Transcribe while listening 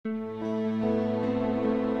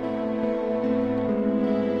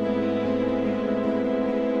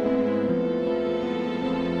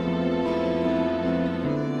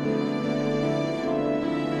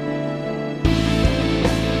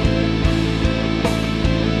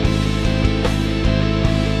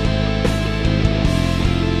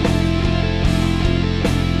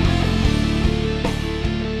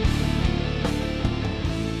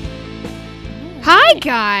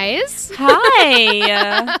guys. Hi.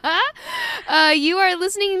 You are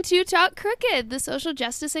listening to Talk Crooked, the social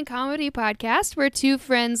justice and comedy podcast where two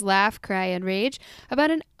friends laugh, cry, and rage about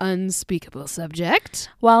an unspeakable subject.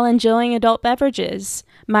 While enjoying adult beverages.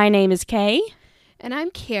 My name is Kay. And I'm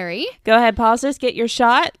Carrie. Go ahead, pause this, get your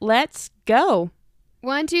shot. Let's go.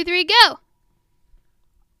 1, 2, 3, go.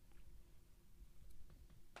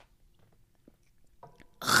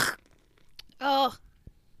 Oh.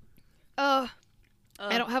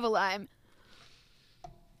 I don't have a lime.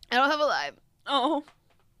 Oh.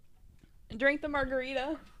 Drink the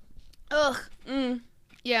margarita. Ugh.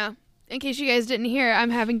 Yeah. In case you guys didn't hear, I'm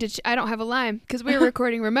having to... I don't have a lime because we're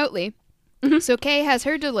recording remotely. So Kay has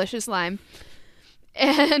her delicious lime.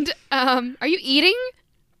 And, are you eating?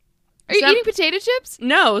 Are you eating potato chips?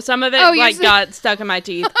 No, some of it got stuck in my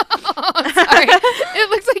teeth. Oh, I'm sorry. It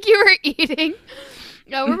looks like you were eating.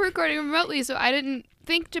 No, we're recording remotely, so I didn't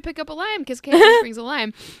think to pick up a lime because Kay always brings a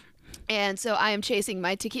lime. And so I am chasing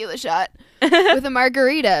my tequila shot with a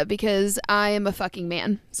margarita because I am a fucking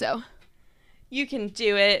man. So you can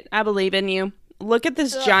do it. I believe in you. Look at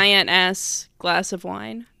this giant-ass glass of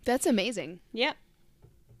wine. That's amazing. Yep.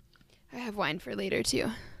 I have wine for later, too.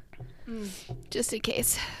 Just in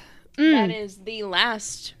case. That is the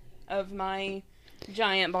last of my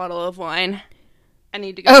giant bottle of wine. I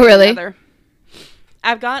need to go get really? another.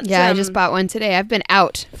 I've got some. I just bought one today. I've been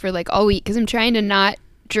out for like all week because I'm trying to not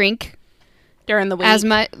drink during the week. as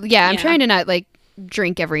much. Yeah, I'm trying to not like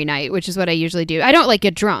drink every night, which is what I usually do. I don't like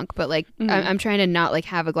get drunk, but like I'm trying to not like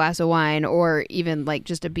have a glass of wine or even like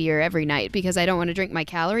just a beer every night because I don't want to drink my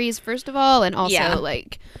calories first of all, and also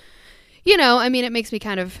like, you know, I mean, it makes me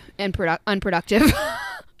kind of unproductive.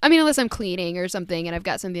 I mean, unless I'm cleaning or something and I've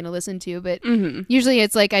got something to listen to, but usually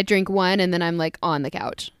it's like I drink one and then I'm like on the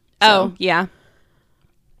couch. So. Oh, yeah.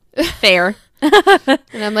 Fair. And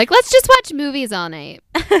I'm like, let's just watch movies all night.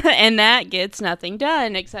 And that gets nothing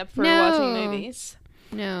done except for watching movies.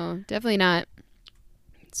 No, definitely not.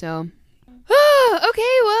 So,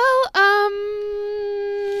 okay, well,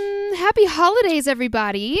 happy holidays,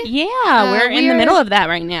 everybody. Yeah, we're in the middle of that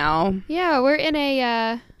right now. Yeah, we're in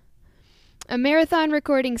a marathon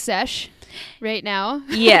recording sesh right now.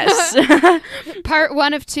 Yes. Part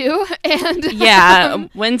 1 of 2. And yeah,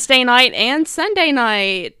 Wednesday night and Sunday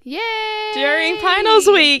night. Yay! During finals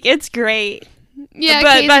week. It's great. Yeah,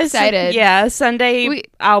 Kay's excited. Sunday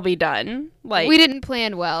I'll be done. Like we didn't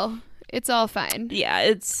plan well. It's all fine. Yeah,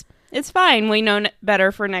 it's fine. We know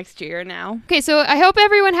better for next year now. Okay, so I hope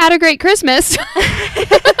everyone had a great Christmas.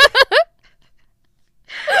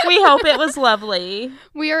 We hope it was lovely.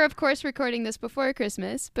 We are, of course, recording this before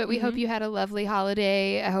Christmas, but we hope you had a lovely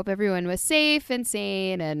holiday. I hope everyone was safe and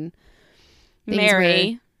sane and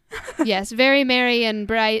merry. Yes, very merry and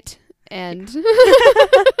bright. And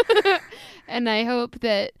and I hope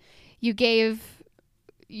that you gave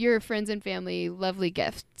your friends and family lovely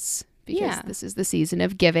gifts because this is the season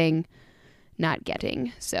of giving, not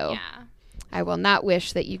getting. So I will not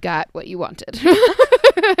wish that you got what you wanted.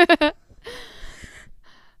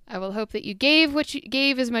 I will hope that you gave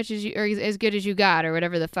as much as you, or as good as you got, or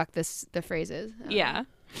whatever the fuck the phrase is. Yeah.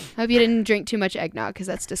 I hope you didn't drink too much eggnog because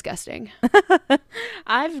that's disgusting.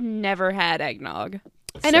 I've never had eggnog.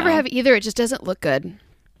 I never have either. It just doesn't look good.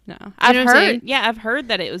 No, I've heard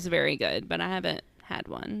that it was very good, but I haven't had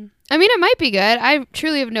one. I mean, it might be good. I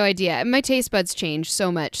truly have no idea. My taste buds change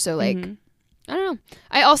so much. So like, I don't know.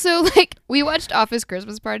 I also we watched Office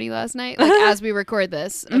Christmas Party last night. Like as we record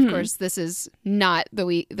this, of course, this is not the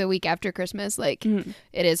week after Christmas. Like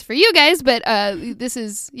it is for you guys, but this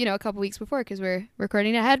is a couple weeks before because we're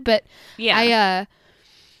recording ahead. But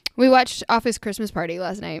we watched Office Christmas Party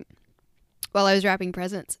last night while I was wrapping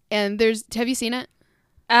presents. And have you seen it?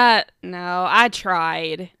 No, I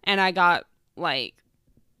tried and I got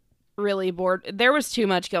really bored. There was too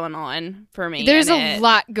much going on for me. There's a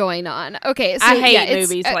lot going on. Okay, so I hate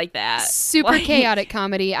movies like that. Super chaotic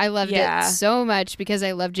comedy. I loved it so much because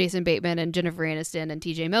I love Jason Bateman and Jennifer Aniston and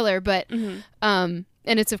TJ Miller, but and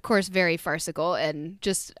it's of course very farcical and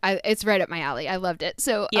just it's right up my alley. I loved it.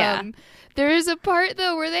 So there is a part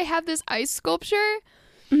though where they have this ice sculpture.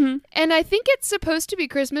 And I think it's supposed to be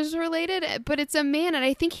Christmas related, but it's a man and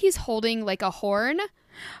I think he's holding like a horn.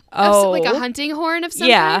 Like a hunting horn of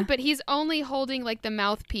something, but he's only holding like the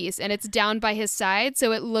mouthpiece and it's down by his side,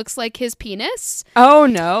 so it looks like his penis. Oh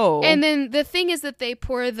no. And then the thing is that they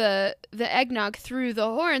pour the eggnog through the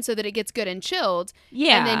horn so that it gets good and chilled.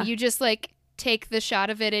 Yeah. And then you just take the shot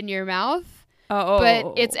of it in your mouth. Oh.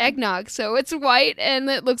 But it's eggnog, so it's white and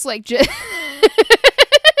it looks like jizz.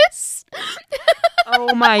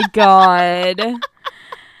 Oh my god.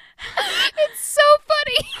 It's so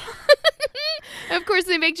funny. Of course,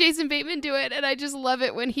 they make Jason Bateman do it, and I just love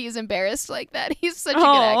it when he's embarrassed like that. He's such a good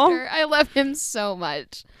actor. I love him so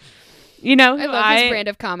much. You know, I love his brand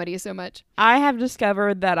of comedy so much. I have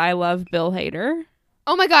discovered that I love Bill Hader.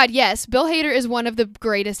 Oh my God, yes. Bill Hader is one of the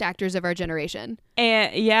greatest actors of our generation.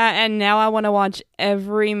 And now I want to watch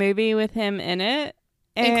every movie with him in it.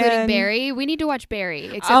 Including Barry. We need to watch Barry,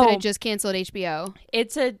 except that it just canceled HBO.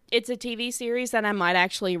 It's a TV series that I might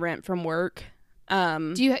actually rent from work.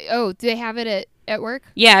 Do they have it at work?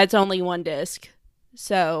 Yeah, it's only one disc.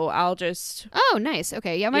 So I'll just... Oh, nice.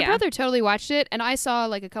 Okay. Yeah, my brother totally watched it, and I saw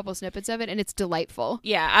like a couple snippets of it, and it's delightful.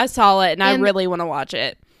 Yeah, I saw it, and I really want to watch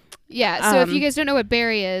it. Yeah, so if you guys don't know what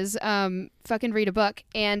Barry is, fucking read a book.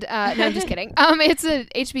 And, no, I'm just kidding. It's a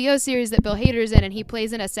HBO series that Bill Hader's in, and he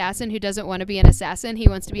plays an assassin who doesn't want to be an assassin. He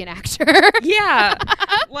wants to be an actor. Yeah.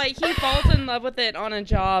 Like, he falls in love with it on a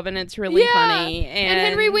job, and it's really funny. And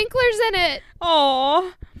Henry Winkler's in it.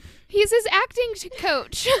 Aw. He's his acting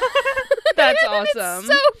coach. That's awesome. It's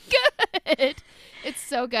so good. It's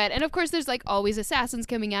so good. And of course there's like always assassins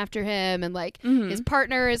coming after him, and like his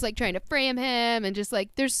partner is like trying to frame him, and just like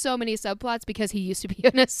there's so many subplots because he used to be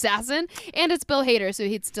an assassin, and it's Bill Hader, so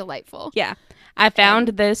it's delightful. Yeah. I found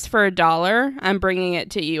this for $1. I'm bringing it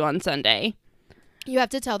to you on Sunday. You have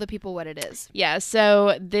to tell the people what it is. Yeah,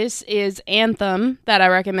 so this is Anthem that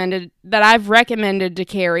I've recommended to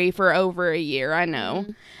Carrie for over a year, I know.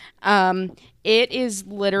 It is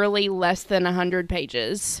literally less than 100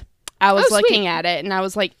 pages. I was looking at it, and I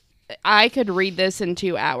was like, I could read this in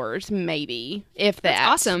 2 hours, maybe, if that.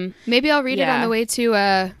 That's awesome. Maybe I'll read it on the way to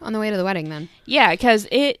the wedding then. Yeah, because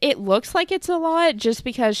it looks like it's a lot, just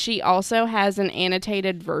because she also has an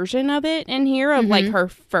annotated version of it in here of like her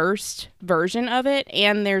first version of it,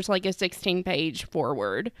 and there's like a 16-page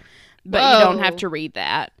foreword, but you don't have to read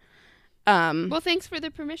that. Well, thanks for the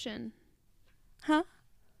permission. Huh?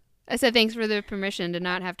 I said thanks for the permission to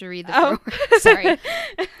not have to read the foreword. Sorry.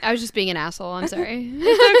 I was just being an asshole. I'm sorry.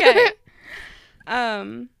 It's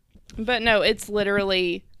okay. But no, it's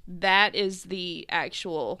literally, that is the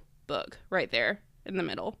actual book right there in the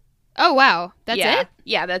middle. Oh, wow. That's it?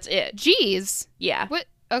 Yeah, that's it. Jeez. Yeah. What?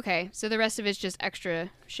 Okay, so the rest of it's just extra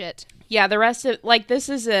shit. Yeah, the rest of, like, this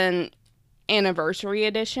is an anniversary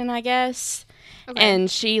edition, I guess. Okay. And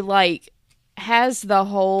she, like, has the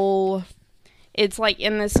whole... It's, like,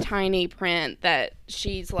 in this tiny print that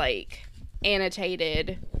she's, like,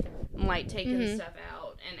 annotated and, like, taken stuff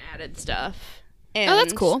out and added stuff. And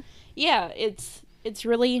that's cool. Yeah, it's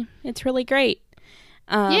really great.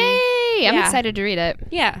 Yay! I'm excited to read it.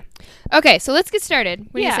 Yeah. Okay, so let's get started.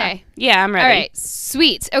 What do you say? Yeah, I'm ready. All right,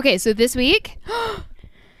 sweet. Okay, so this week,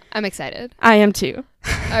 I'm excited. I am too.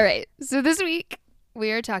 All right, so this week,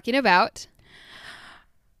 we are talking about...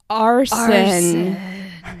 Arson.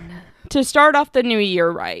 To start off the new year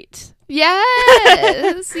right.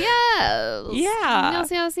 Yes, yes. Yeah.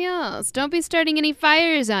 Yes. Don't be starting any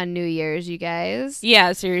fires on New Year's, you guys.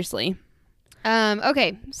 Yeah, seriously.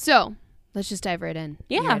 Okay, so let's just dive right in.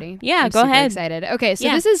 Yeah. You ready? Yeah, I'm go super ahead. Excited. Okay, so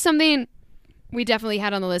this is something we definitely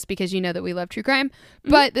had on the list because you know that we love true crime,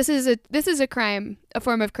 but this is a crime, a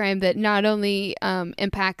form of crime that not only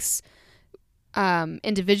impacts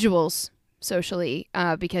individuals socially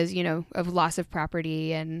because, you know, of loss of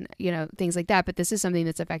property and, you know, things like that. But this is something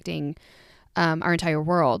that's affecting our entire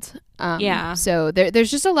world. So there's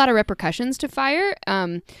just a lot of repercussions to fire,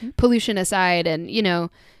 pollution aside and, you know,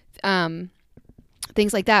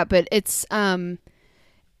 things like that. But it's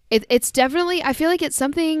definitely, I feel like it's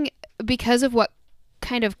something because of what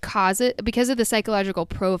kind of cause it, because of the psychological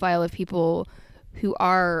profile of people who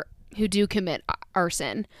do commit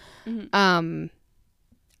arson.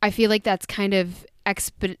 I feel like that's kind of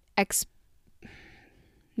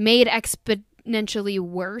made exponentially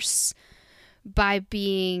worse by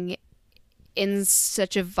being in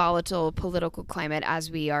such a volatile political climate as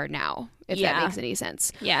we are now, if that makes any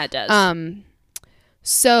sense. Yeah, it does.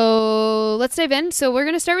 So let's dive in. So we're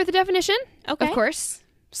going to start with the definition, of course.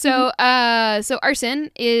 So, so arson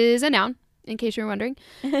is a noun, in case you're wondering.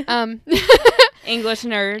 English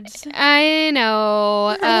nerds. I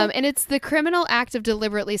know. And it's the criminal act of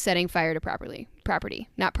deliberately setting fire to property.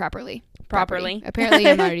 Not properly. Properly. Apparently,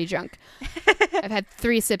 I'm already drunk. I've had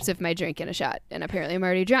 3 sips of my drink and a shot, and apparently I'm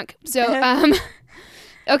already drunk. So,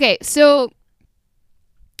 okay. So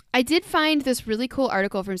I did find this really cool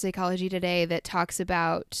article from Psychology Today that talks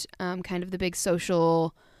about kind of the big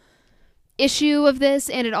social issue of this,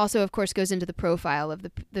 and it also, of course, goes into the profile of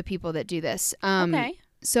the people that do this. Okay.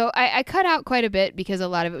 So I cut out quite a bit because a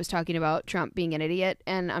lot of it was talking about Trump being an idiot,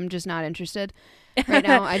 and I'm just not interested. right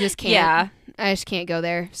now. I just can't. Yeah. I just can't go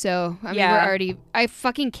there. So I mean, I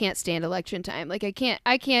fucking can't stand election time. Like I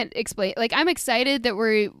can't explain. Like I'm excited that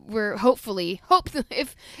we're hopefully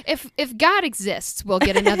if God exists, we'll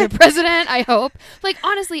get another president. I hope. Like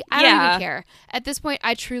honestly, I don't even care at this point.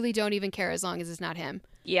 I truly don't even care as long as it's not him.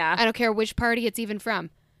 Yeah. I don't care which party it's even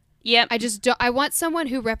from. Yep. I just don't. I want someone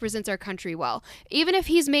who represents our country well. Even if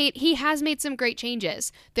he has made some great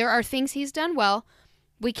changes. There are things he's done well.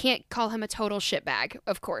 We can't call him a total shitbag,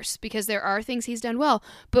 of course, because there are things he's done well.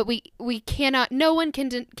 But we cannot. No one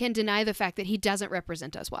can deny the fact that he doesn't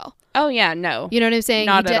represent us well. Oh yeah, no. You know what I'm saying?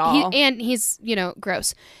 Not at all. And he's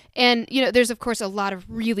gross. And there's of course a lot of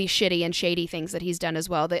really shitty and shady things that he's done as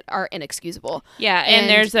well that are inexcusable. Yeah, and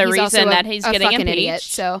there's a reason that he's getting fucking impeached. Idiot,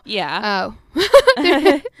 so yeah.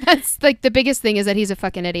 Oh, that's like the biggest thing is that he's a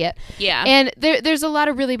fucking idiot. Yeah. And there's a lot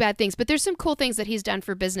of really bad things, but there's some cool things that he's done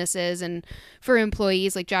for businesses and for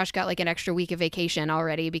employees. Like Josh got like an extra week of vacation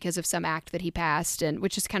already because of some act that he passed, and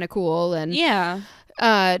which is kind of cool. And yeah.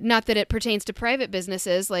 Not that it pertains to private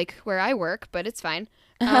businesses like where I work, but it's fine.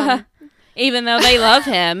 Even though they love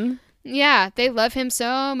him. Yeah, they love him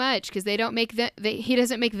so much because they don't make he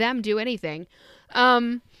doesn't make them do anything.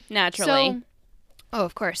 Naturally. Oh,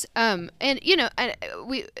 of course. And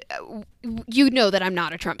we that I'm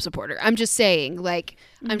not a Trump supporter. I'm just saying, like,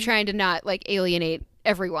 I'm trying to not like alienate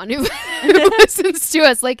everyone who listens to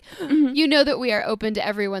us. Like, that we are open to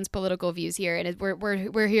everyone's political views here, and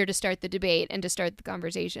we're here to start the debate and to start the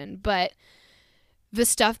conversation. But the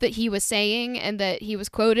stuff that he was saying and that he was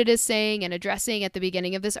quoted as saying and addressing at the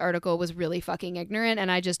beginning of this article was really fucking ignorant, and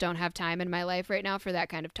I just don't have time in my life right now for that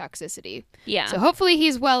kind of toxicity. Yeah. So hopefully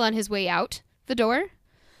he's well on his way out the door,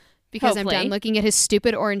 because I'm done looking at his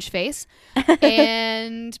stupid orange face.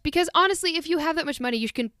 And because honestly, if you have that much money, you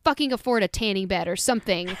can fucking afford a tanning bed or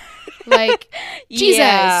something. Like, Jesus,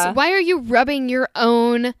 why are you rubbing your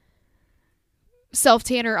own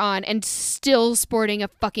self-tanner on and still sporting a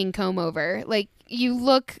fucking comb over? Like, you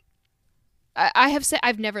look... I have said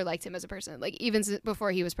I've never liked him as a person. Like, even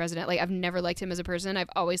before he was president, like, I've never liked him as a person. I've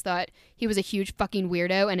always thought he was a huge fucking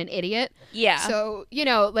weirdo and an idiot. Yeah. So,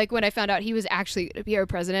 like, when I found out he was actually going to be our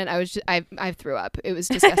president, I threw up. It was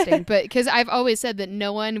disgusting. But because I've always said that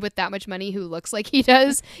no one with that much money who looks like he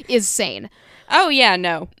does is sane. Oh, yeah,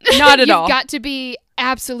 no. Not at all. You've got to be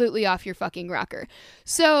absolutely off your fucking rocker.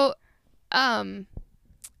 So,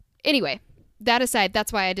 anyway, that aside,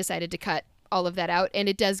 that's why I decided to cut all of that out, and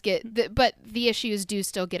it does but the issues do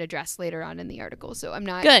still get addressed later on in the article, so we're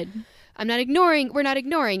not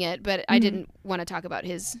ignoring it, but I didn't want to talk about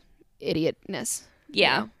his idiotness.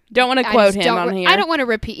 Yeah. Don't want to quote him on here. I don't want to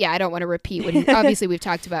repeat what obviously we've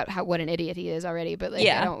talked about what an idiot he is already, but like,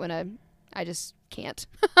 I just can't.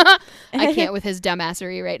 I can't with his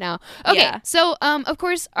dumbassery right now. Okay, so of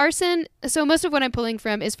course, arson. So most of what I'm pulling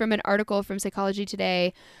from is from an article from Psychology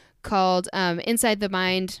Today called Inside the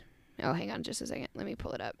Mind. Oh, hang on just a second. Let me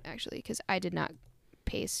pull it up, actually, because I did not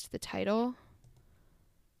paste the title.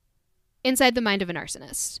 Inside the Mind of an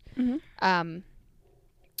Arsonist,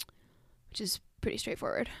 which is pretty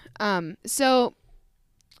straightforward. So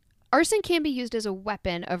arson can be used as a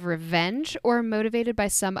weapon of revenge or motivated by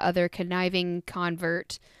some other conniving,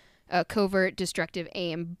 covert, destructive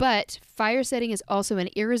aim. But fire setting is also an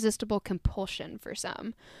irresistible compulsion for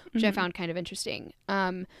some, which I found kind of interesting.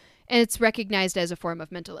 And it's recognized as a form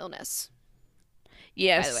of mental illness.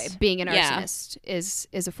 Yes. By the way, being an arsonist is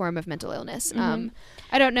a form of mental illness.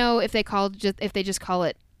 I don't know if they just call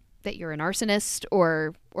it that you're an arsonist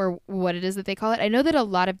or what it is that they call it. I know that a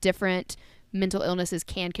lot of different mental illnesses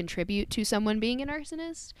can contribute to someone being an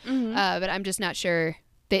arsonist, but I'm just not sure.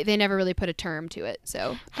 They never really put a term to it.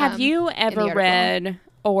 So, have you ever read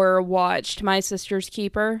or watched My Sister's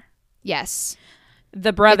Keeper? Yes.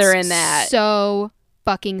 The brother in that. So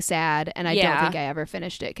fucking sad, and I don't think I ever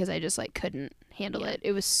finished it because I just like couldn't handle it.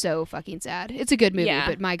 It was so fucking sad. It's a good movie,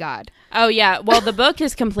 but my God. Oh yeah. Well, the book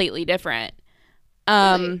is completely different.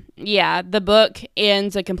 Really? Yeah, the book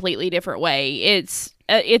ends a completely different way. It's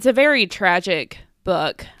a very tragic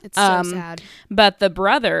book. It's so sad. But the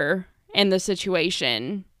brother in the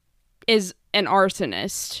situation is an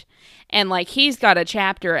arsonist. And, like, he's got a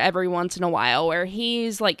chapter every once in a while where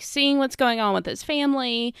he's, like, seeing what's going on with his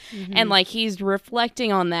family. And, like, he's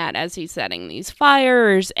reflecting on that as he's setting these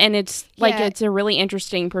fires. And it's, like, it's a really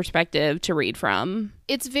interesting perspective to read from.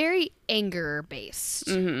 It's very anger-based,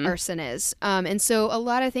 arson is. And so a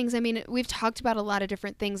lot of things, I mean, we've talked about a lot of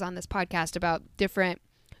different things on this podcast about different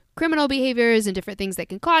criminal behaviors and different things that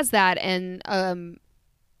can cause that. And,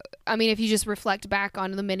 I mean, if you just reflect back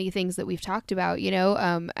on the many things that we've talked about,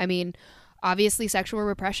 I mean, obviously sexual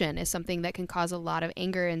repression is something that can cause a lot of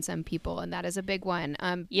anger in some people, and that is a big one.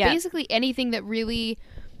 Basically anything that really,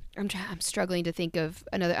 I'm struggling to think of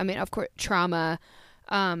another, I mean, of course, trauma,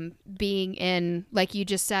 being in, like you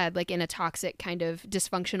just said, like in a toxic kind of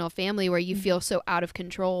dysfunctional family where you feel so out of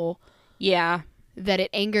control. Yeah. That it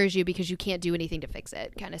angers you because you can't do anything to fix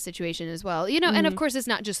it kind of situation as well. You know, and of course it's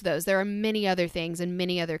not just those. There are many other things and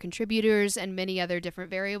many other contributors and many other different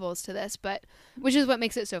variables to this, but which is what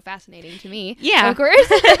makes it so fascinating to me. Yeah. Of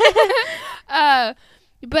course.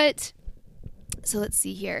 But so let's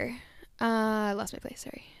see here. I lost my place.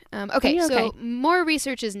 Sorry. Okay, so more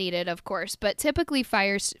research is needed, of course, but typically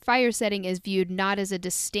fire setting is viewed not as a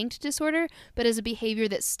distinct disorder, but as a behavior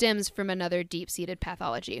that stems from another deep-seated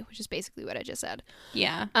pathology, which is basically what I just said.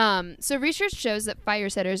 Yeah. So research shows that fire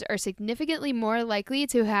setters are significantly more likely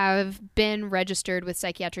to have been registered with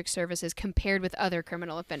psychiatric services compared with other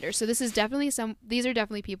criminal offenders. So this is definitely these are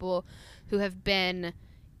definitely people who have been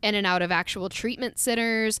in and out of actual treatment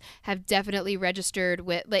centers, have definitely registered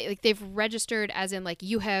with, like they've registered as in, like,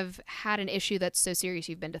 you have had an issue that's so serious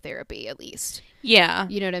you've been to therapy at least. Yeah.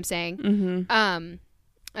 You know what I'm saying? Mm-hmm.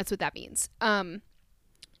 That's what that means.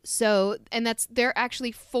 So, and they're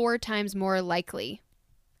actually 4 times more likely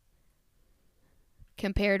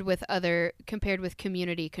compared with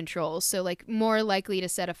community controls. So, like, more likely to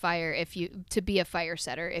set a fire to be a fire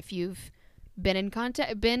setter if you've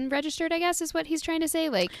been registered, I guess is what he's trying to say.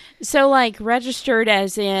 Like, so, like, registered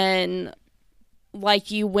as in,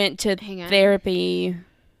 like, you went to therapy.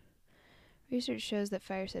 Research shows that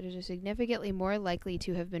fire setters are significantly more likely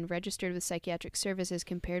to have been registered with psychiatric services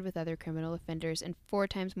compared with other criminal offenders, and 4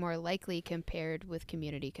 times more likely compared with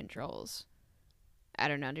community controls. I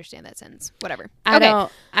don't understand that sentence. Whatever. I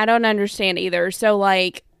don't understand either. So,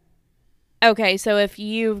 like, okay, so if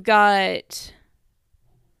you've got,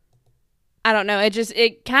 I don't know.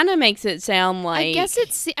 It kind of makes it sound like,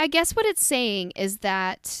 I guess what it's saying is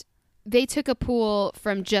that they took a pool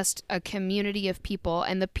from just a community of people,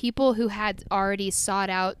 and the people who had already sought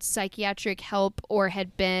out psychiatric help or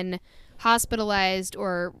had been hospitalized,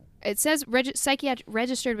 or it says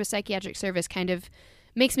registered with psychiatric service, kind of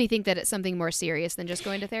makes me think that it's something more serious than just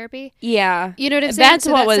going to therapy. Yeah. You know what I'm saying? That's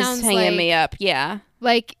what was hanging me up. Yeah.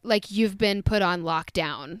 Like you've been put on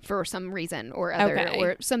lockdown for some reason or other,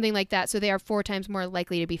 or something like that. So they are 4 times more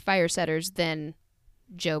likely to be fire setters than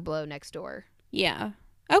Joe Blow next door. Yeah.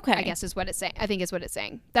 Okay. I guess is what it's saying. I think is what it's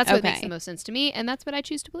saying. That's what makes the most sense to me, and that's what I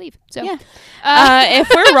choose to believe. So, yeah. If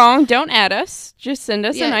we're wrong, don't add us. Just send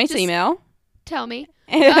us a nice email. Tell me.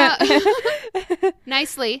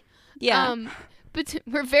 Nicely. Yeah. But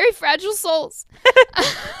we're very fragile souls.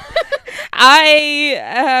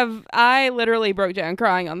 I literally broke down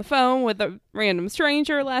crying on the phone with a random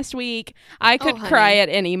stranger last week. I could cry at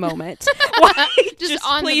any moment. just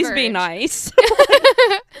on please the verge. Be nice.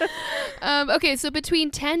 Okay, so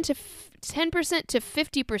between 10% to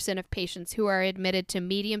 50% of patients who are admitted to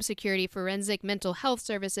medium security forensic mental health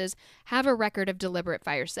services have a record of deliberate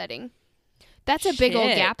fire setting. That's a big old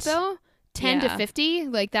gap, though. 10 to 50,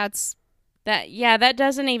 like that's... That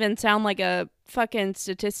doesn't even sound like a fucking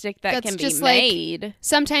statistic that can be made. Like,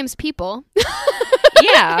 sometimes people.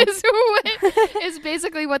 Yeah. is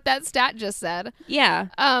basically what that stat just said. Yeah.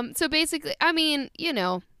 So basically, I mean, you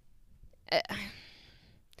know,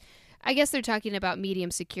 I guess they're talking about medium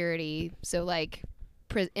security, so like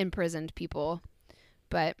imprisoned people.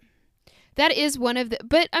 But that is one of the...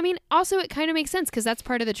 But, I mean, also it kind of makes sense because that's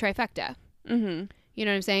part of the trifecta. Mm-hmm. You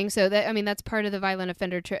know what I'm saying? So that, I mean, that's part of the violent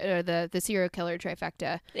offender or the serial killer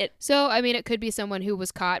trifecta. So, I mean, it could be someone who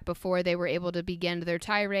was caught before they were able to begin their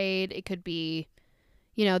tirade. It could be,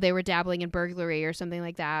 you know, they were dabbling in burglary or something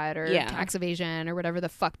like that, or tax evasion or whatever the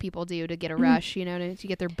fuck people do to get a rush, you know, to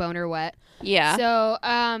get their boner wet. Yeah. So,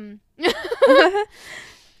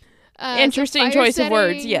 interesting choice of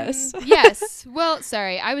words, yes. Yes. Well,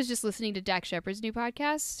 sorry. I was just listening to Dak Shepard's new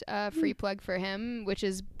podcast, free plug for him, which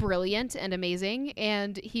is brilliant and amazing.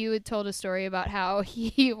 And he had told a story about how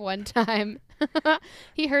he one time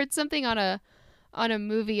he heard something on a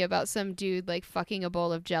movie about some dude like fucking a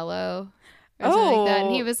bowl of Jell-O or something like that.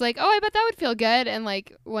 And he was like, "Oh, I bet that would feel good." And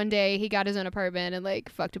like one day he got his own apartment and like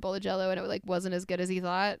fucked a bowl of Jell-O, and it like wasn't as good as he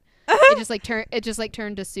thought. It just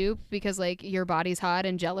turned to soup because like your body's hot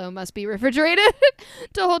and Jell-O must be refrigerated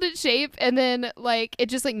to hold its shape, and then like it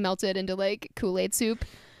just like melted into like Kool-Aid soup,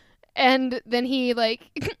 and then he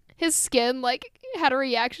like his skin like had a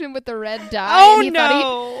reaction with the red dye. Oh,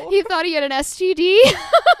 and he thought he had an STD.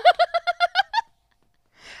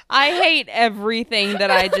 I hate everything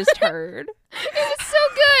that I just heard. It was so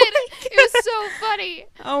good. It was so funny.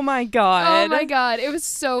 Oh my god. Oh my god. It was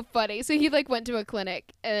so funny. So he like went to a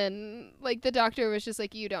clinic and like the doctor was just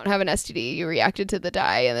like, you don't have an STD. You reacted to the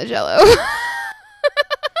dye and the Jello.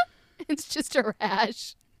 It's just a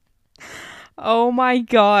rash. Oh my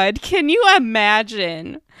god. Can you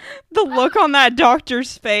imagine the look on that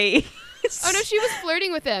doctor's face? Oh no, she was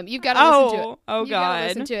flirting with him. You've got to listen to it. Oh you god. gotta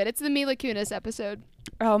listen to it. It's the Mila Kunis episode.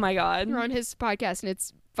 Oh my god. We're on his podcast and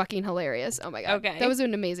it's fucking hilarious. Oh my god. Okay. That was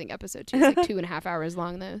an amazing episode too. It's like 2.5 hours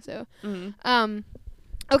long though. So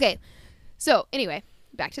okay. So anyway,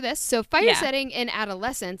 back to this. So fire setting in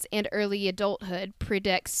adolescence and early adulthood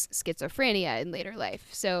predicts schizophrenia in later life.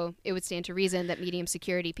 So it would stand to reason that medium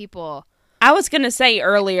security people. I was going to say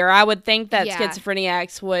earlier, I would think that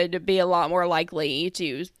schizophrenics would be a lot more likely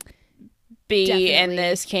to be in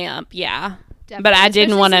this camp. Yeah. Definitely. But I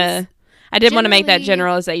didn't want to make that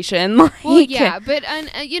generalization. Well, yeah, but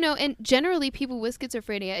and generally people with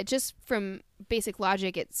schizophrenia, it just from basic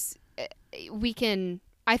logic,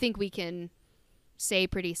 I think we can say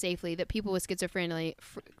pretty safely that people with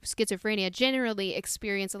schizophrenia generally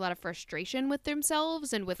experience a lot of frustration with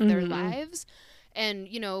themselves and with their lives. And,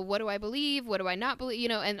 what do I believe? What do I not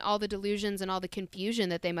believe? And all the delusions and all the confusion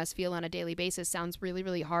that they must feel on a daily basis sounds really,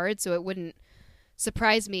 really hard. So it wouldn't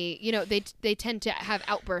surprise me. They tend to have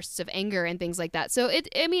outbursts of anger and things like that. So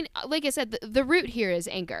like I said, the root here is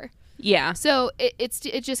anger. Yeah. So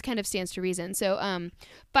it just kind of stands to reason. So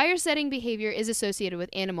fire setting behavior is associated with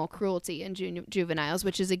animal cruelty in juveniles,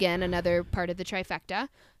 which is again another part of the trifecta.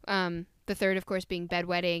 The third, of course, being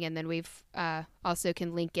bedwetting, and then we've also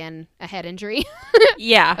can link in a head injury.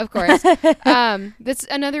 Yeah, of course. That's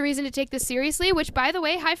another reason to take this seriously. Which, by the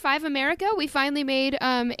way, high five America! We finally made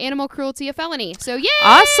animal cruelty a felony. So yay!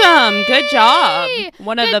 Awesome, good job.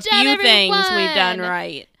 One of the few everyone. Things we've done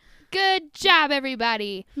right. Good job,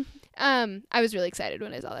 everybody. I was really excited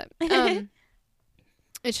when I saw that.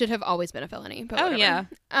 It should have always been a felony. But whatever. Yeah.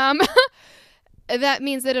 That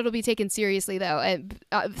means that it'll be taken seriously, though. And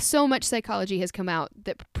so much psychology has come out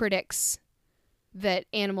that predicts that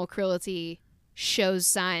animal cruelty shows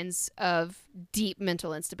signs of deep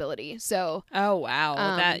mental instability. So, oh wow,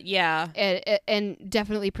 and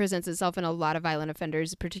definitely presents itself in a lot of violent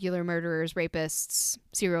offenders, particular murderers, rapists,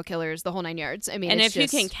 serial killers, the whole 9 yards. I mean, and if you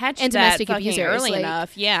can catch that domestic fucking abusers, early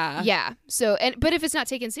enough, yeah. So, but if it's not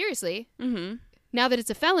taken seriously. Now that it's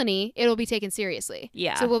a felony, it'll be taken seriously.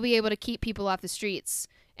 Yeah. So we'll be able to keep people off the streets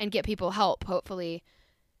and get people help, hopefully,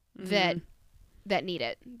 that need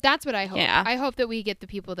it. That's what I hope. Yeah. I hope that we get the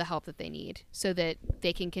people the help that they need so that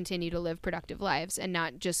they can continue to live productive lives and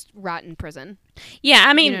not just rot in prison. Yeah,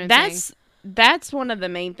 I mean, that's one of the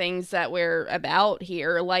main things that we're about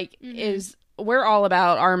here, is we're all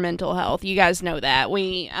about our mental health. You guys know that.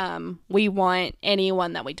 We want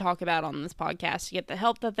anyone that we talk about on this podcast to get the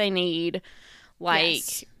help that they need.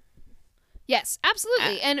 Yes,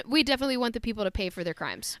 absolutely. And we definitely want the people to pay for their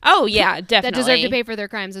crimes. Oh, yeah, definitely. That deserve to pay for their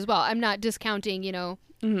crimes as well. I'm not discounting,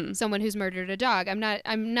 someone who's murdered a dog. I'm not,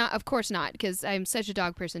 of course not, because I'm such a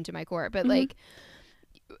dog person to my core. But, I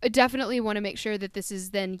definitely want to make sure that this is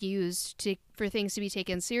then used for things to be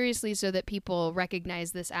taken seriously so that people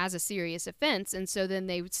recognize this as a serious offense. And so then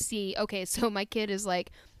they would see, okay, so my kid is,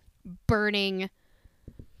 burning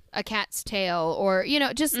a cat's tail, or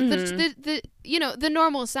just the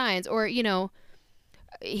normal signs, or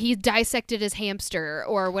he dissected his hamster,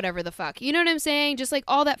 or whatever the fuck, you know what I'm saying? Just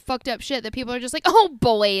all that fucked up shit that people are just like, oh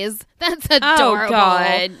boys, that's adorable. Oh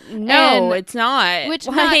god, no, it's not. Which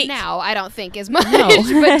not now, I don't think as much,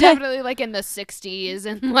 but definitely in the 60s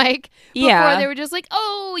and before they were just like,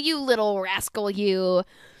 oh, you little rascal, you.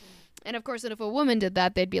 And of course, if a woman did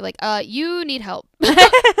that, they'd be like, you need help.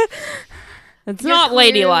 It's not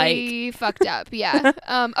ladylike. Fucked up, yeah.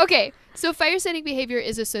 Okay, so fire setting behavior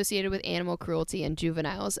is associated with animal cruelty in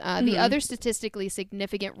juveniles. The other statistically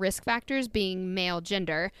significant risk factors being male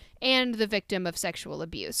gender and the victim of sexual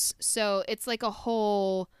abuse. So it's a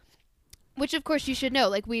whole, which of course you should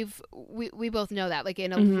know. We both know that.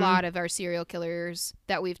 In a lot of our serial killers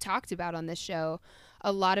that we've talked about on this show,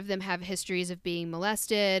 a lot of them have histories of being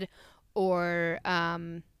molested or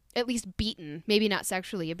at least beaten, maybe not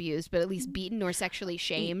sexually abused, but at least beaten or sexually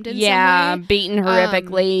shamed in some way. Beaten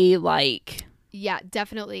horrifically, Yeah,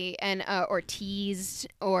 definitely. And, or teased,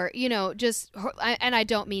 or, just, and I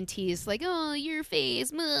don't mean teased, oh, your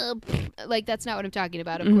face, that's not what I'm talking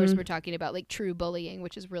about. Of course, we're talking about, true bullying,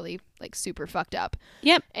 which is really, super fucked up.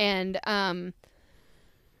 Yep. And,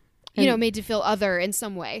 made to feel other in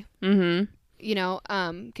some way. Because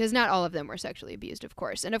not all of them were sexually abused, of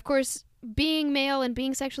course. And, of course, being male and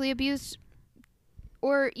being sexually abused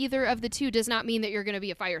or either of the two does not mean that you're going to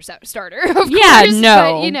be a fire starter. Of course,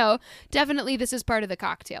 no. But, definitely this is part of the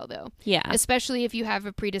cocktail, though. Yeah. Especially if you have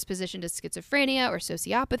a predisposition to schizophrenia or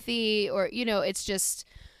sociopathy, or, it's just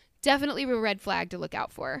definitely a red flag to look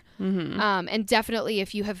out for. Mm-hmm. And definitely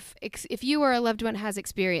if you or a loved one has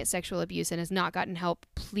experienced sexual abuse and has not gotten help,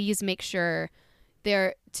 please make sure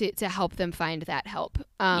they're to help them find that help.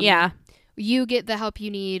 You get the help you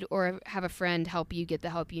need, or have a friend help you get the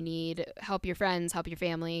help you need. Help your friends, help your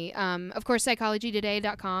family. Of course,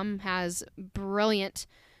 psychologytoday.com has brilliant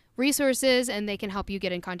resources, and they can help you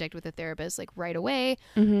get in contact with a therapist like right away.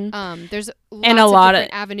 Mm-hmm. There's lots of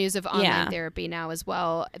different avenues of online therapy now as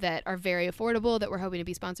well that are very affordable that we're hoping to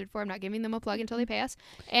be sponsored for. I'm not giving them a plug until they pay us.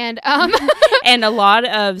 And and a lot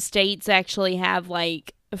of states actually have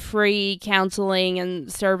like free counseling and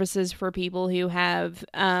services for people who have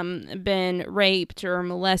been raped or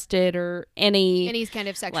molested or any kind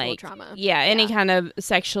of sexual trauma. Any kind of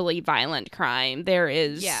sexually violent crime. There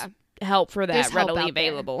is help for that readily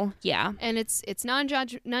available. There. Yeah. And it's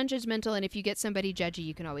non-judgmental, and if you get somebody judgy,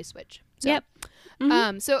 you can always switch. So, yep.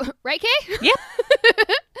 Mm-hmm. So right, Kay? Yep.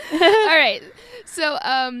 All right. So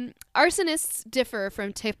arsonists differ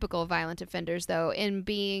from typical violent offenders, though, in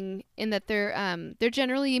that they're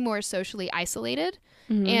generally more socially isolated,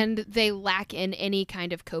 and they lack in any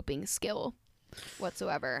kind of coping skill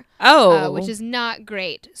whatsoever. Which is not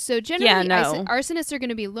great. So generally, arsonists are going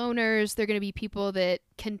to be loners. They're going to be people that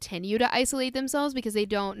continue to isolate themselves because they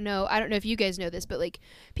don't know. I don't know if you guys know this, but like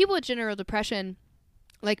people with general depression,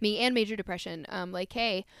 like me, and major depression, like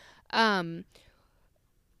Kay,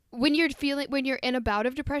 when you're in a bout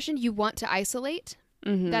of depression, you want to isolate.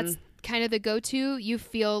 That's kind of the go-to. You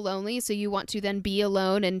feel lonely, so you want to then be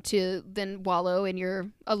alone and to then wallow in your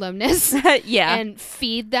aloneness. And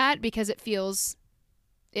feed that because it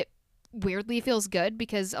weirdly feels good,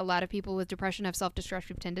 because a lot of people with depression have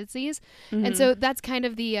self-destructive tendencies. And so that's kind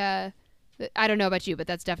of the I don't know about you, but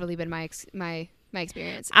that's definitely been my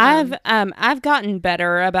experience. I've gotten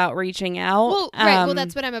better about reaching out. Well, right. Well,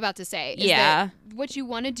 that's what I'm about to say. That what you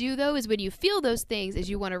want to do, though, is when you feel those things, is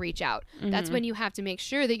you want to reach out. That's when you have to make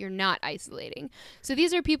sure that you're not isolating. So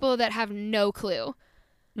these are people that have no clue.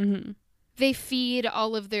 They feed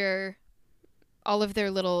all of their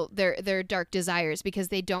their dark desires because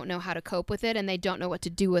they don't know how to cope with it, and they don't know what to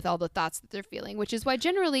do with all the thoughts that they're feeling, which is why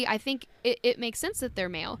generally I think it makes sense that they're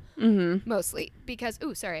male, mostly because,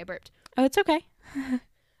 sorry, I burped. Oh, it's okay.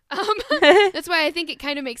 That's why I think it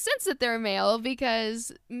kind of makes sense that they're male,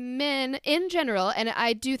 because men in general, and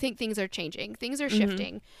I do think things are changing, things are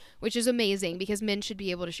shifting, which is amazing, because men should be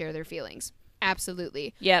able to share their feelings.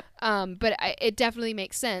 Absolutely. Yep. But it definitely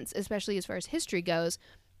makes sense, especially as far as history goes,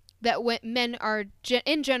 that when men are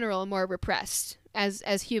in general more repressed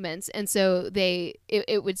as humans, and so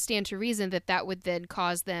it would stand to reason that would then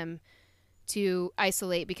cause them to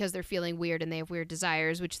isolate because they're feeling weird and they have weird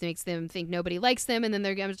desires, which makes them think nobody likes them, and then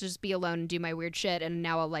they're going to just be alone and do my weird shit, and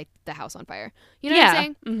now I'll light the house on fire. You know what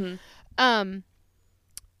I'm saying?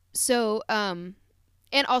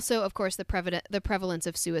 And also, of course, the prevalence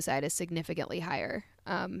of suicide is significantly higher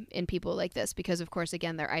in people like this because, of course,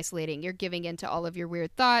 again, they're isolating. You're giving into all of your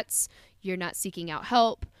weird thoughts. You're not seeking out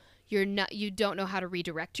help. You don't know how to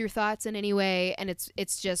redirect your thoughts in any way, and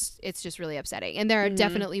it's just really upsetting. And there are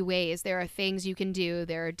definitely ways. There are things you can do.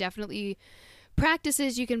 There are definitely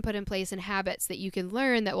practices you can put in place and habits that you can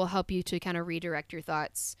learn that will help you to kind of redirect your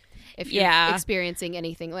thoughts if you're experiencing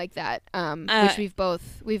anything like that, which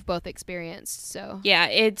we've both experienced. So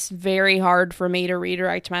it's very hard for me to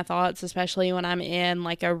redirect my thoughts, especially when I'm in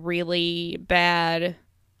like a really bad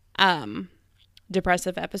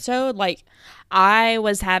depressive episode. Like, I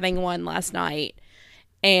was having one last night,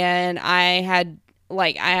 and I had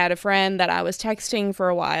a friend that I was texting for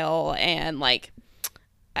a while, and like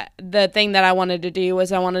the thing that I wanted to do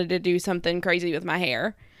was I wanted to do something crazy with my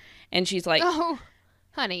hair, and she's like, "Oh,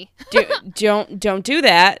 honey, don't do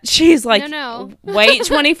that." She's like, "No. Wait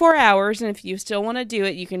 24 hours, and if you still want to do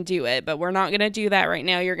it, you can do it, but we're not going to do that right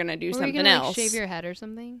now. You're going to do something else. Shave your head or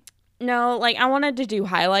something?" No, like I wanted to do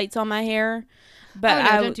highlights on my hair, but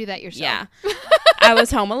don't do that yourself. Yeah, I was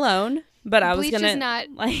home alone, but I was Bleach gonna is not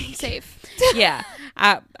safe. Yeah,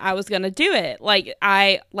 I was gonna do it. Like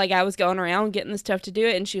I was going around getting the stuff to do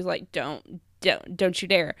it, and she was like, "Don't you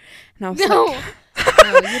dare!" And I was like, no,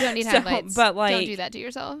 you don't need highlights. But like, don't do that to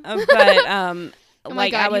yourself. But oh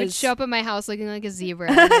my God, you would show up at my house looking like a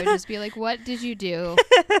zebra, and I would just be like, "What did you do?"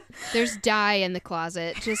 There's dye in the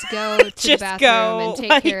closet. Just go to the bathroom and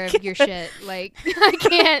take care of your shit. Like, I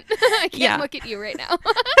can't look at you right now.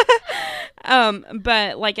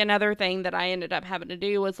 But like another thing that I ended up having to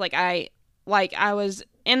do was like I like, I was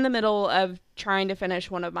in the middle of trying to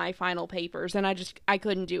finish one of my final papers, and I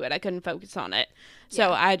couldn't do it. I couldn't focus on it.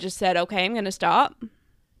 So I just said, okay, I'm going to stop.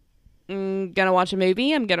 I'm going to watch a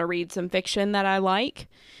movie. I'm going to read some fiction that I like,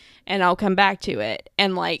 and I'll come back to it.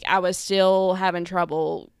 And, like, I was still having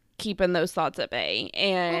trouble keeping those thoughts at bay.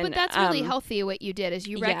 And but that's really healthy. What you did is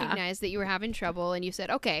you recognized that you were having trouble, and you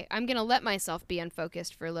said, okay, I'm gonna let myself be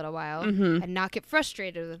unfocused for a little while and not get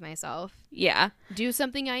frustrated with myself. Do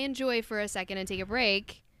something I enjoy for a second and take a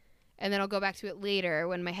break, and then I'll go back to it later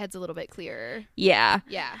when my head's a little bit clearer. I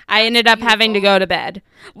ended up having to go to bed.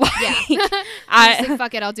 I was like,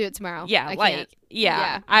 fuck it, I'll do it tomorrow. I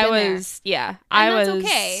was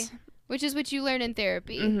okay. Which is what you learn in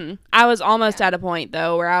therapy. I was almost at a point,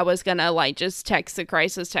 though, where I was going to, like, just text the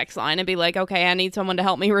crisis text line and be like, okay, I need someone to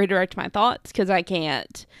help me redirect my thoughts because I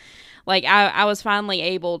can't. Like, I was finally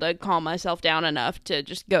able to calm myself down enough to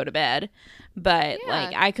just go to bed. But,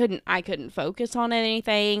 like, I couldn't focus on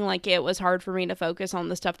anything. Like, it was hard for me to focus on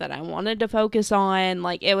the stuff that I wanted to focus on.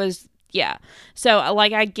 Like, it was... So,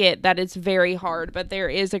 like, I get that it's very hard, but there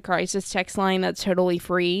is a crisis text line that's totally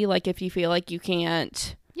free. Like, if you feel like you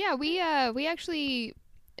can't... Yeah, we actually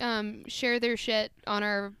share their shit on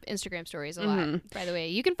our Instagram stories a lot, by the way.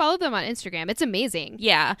 You can follow them on Instagram. It's amazing.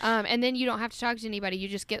 And then you don't have to talk to anybody. You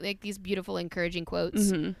just get, like, these beautiful, encouraging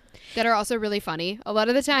quotes that are also really funny a lot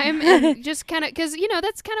of the time. And just kind of, because, you know,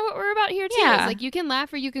 that's kind of what we're about here, too. It's like, you can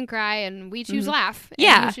laugh or you can cry, and we choose laugh.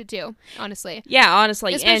 And you should, too, honestly.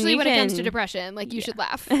 Honestly. Especially when it comes to depression. Like, you should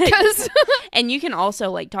laugh. Cause and you can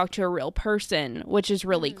also, like, talk to a real person, which is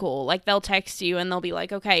really cool. Like, they'll text you, and they'll be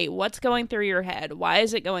like, okay, what's going through your head? Why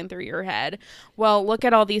is it going through your head? Well, look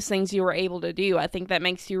at all these things you were able to do. I think that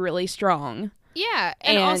makes you really strong.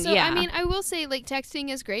 And also, I mean, I will say, like, texting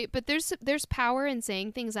is great, but there's power in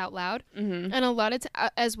saying things out loud, and a lot of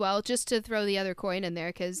as well, just to throw the other coin in there,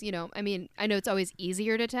 because, you know, I mean, I know it's always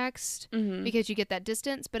easier to text because you get that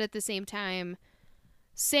distance, but at the same time,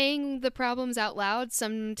 saying the problems out loud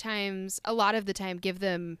sometimes, a lot of the time, give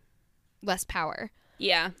them less power.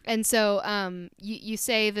 And so you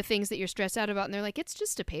say the things that you're stressed out about, and they're like, it's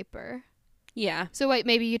just a paper. So wait,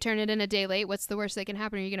 maybe you turn it in a day late. What's the worst that can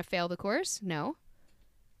happen? Are you going to fail the course? No.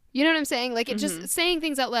 You know what I'm saying? Like, it just saying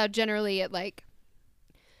things out loud, generally, it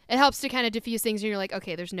helps to kind of diffuse things, and you're like,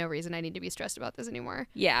 okay, there's no reason I need to be stressed about this anymore.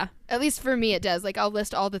 At least for me, it does. Like, I'll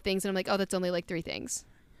list all the things, and I'm like, oh, that's only like 3 things.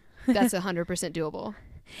 That's 100% doable.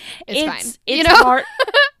 It's fine. It's hard.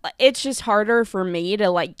 It's just harder for me to,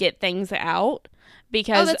 like, get things out.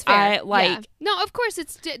 Because that's fair. No, of course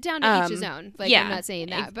it's down to each his own. Like, I'm not saying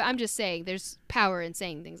that, but I'm just saying there's power in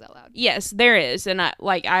saying things out loud. Yes, there is, and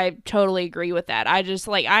I totally agree with that. I just,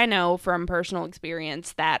 like, I know from personal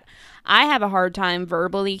experience that I have a hard time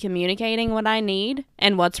verbally communicating what I need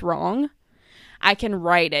and what's wrong. I can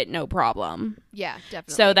write it, no problem. Yeah,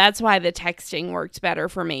 definitely. So that's why the texting works better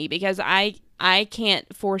for me, because I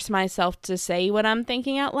can't force myself to say what I'm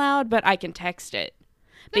thinking out loud, but I can text it.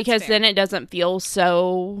 Because then it doesn't feel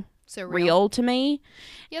so real to me.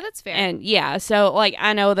 Yeah, that's fair. And so, like,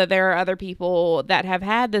 I know that there are other people that have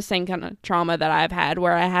had the same kind of trauma that I've had,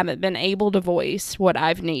 where I haven't been able to voice what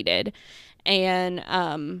I've needed.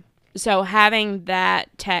 And so having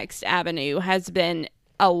that text avenue has been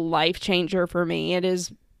a life changer for me. It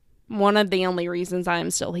is one of the only reasons I am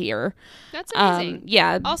still here. That's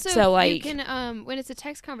amazing. Also, so, like, you can, when it's a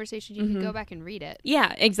text conversation, you can go back and read it.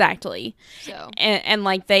 Yeah, exactly. So, and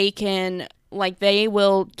like, they can, like, they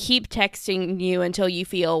will keep texting you until you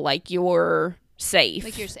feel like you're safe.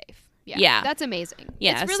 Like, you're safe. Yeah. That's amazing.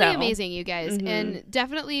 Yeah. It's really amazing, you guys. And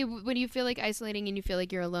definitely when you feel like isolating and you feel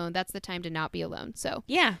like you're alone, that's the time to not be alone. So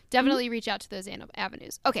definitely reach out to those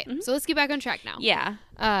avenues. Okay. So let's get back on track now.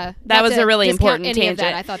 That was a really important tangent.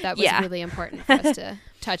 I thought that was really important for us to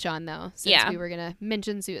touch on, though, since we were going to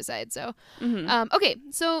mention suicide. So, okay.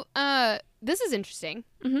 So, this is interesting.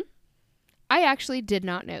 I actually did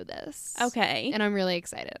not know this. Okay. And I'm really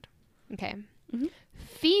excited. Okay.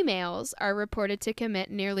 Females are reported to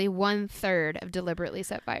commit nearly 1/3 of deliberately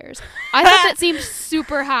set fires. I thought that seemed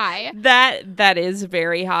super high. That is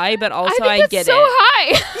very high, but also I get so it.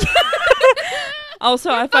 High.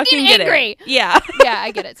 Also, I fucking get angry. It. Yeah. Yeah,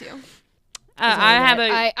 I get it too.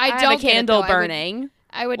 I have a candle burning.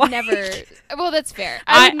 I would never. Well, that's fair.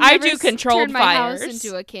 I do controlled turn my fires. house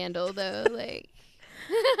into a candle, though. Like.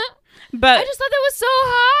 But I just thought that was so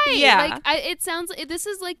high. Yeah. Like, it sounds like this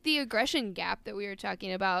is like the aggression gap that we were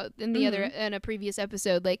talking about in the in a previous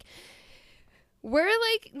episode. Like, we're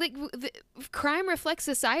crime reflects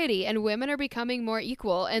society, and women are becoming more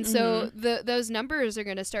equal, and so those numbers are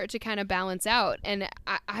going to start to kind of balance out, and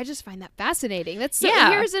I just find that fascinating. That's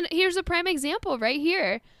here's a prime example right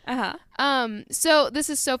here. So this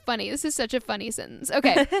is so funny. This is such a funny sentence.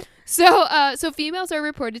 Okay, so females are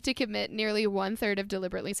reported to commit nearly 1/3 of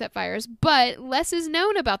deliberately set fires, but less is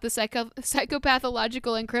known about the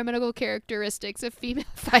psychopathological and criminal characteristics of female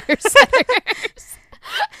fire setters.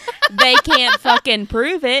 They can't fucking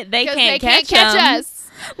prove it. They can't catch us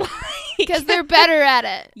because they're better at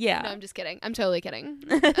it. Yeah. No, I'm just kidding. I'm totally kidding.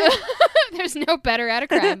 There's no better at a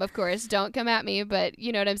crime, of course. Don't come at me, but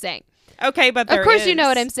you know what I'm saying. Okay, but of course you know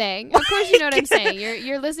what I'm saying. Of course you know what I'm saying.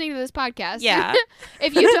 You're listening to this podcast. Yeah.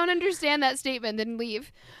 If you don't understand that statement, then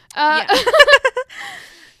leave.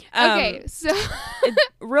 Okay, so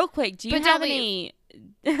real quick, do you have any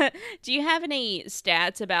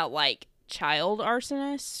stats about like child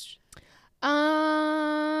arsonists?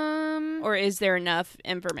 Or is there enough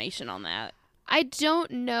information on that? I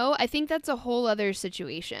don't know. I think that's a whole other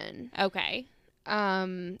situation. Okay.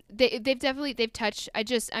 They've touched.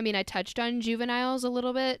 I touched on juveniles a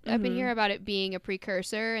little bit up in here about it being a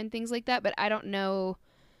precursor and things like that, but I don't know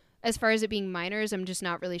as far as it being minors. I'm just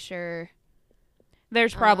not really sure.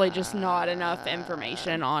 There's probably just not enough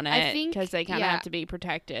information on it because they kind of have to be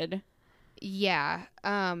protected. Yeah.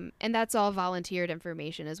 And that's all volunteered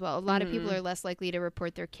information as well. A lot of people are less likely to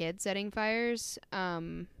report their kids setting fires.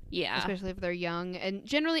 Yeah. Especially if they're young. And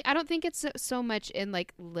generally, I don't think it's so much in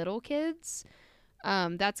like little kids.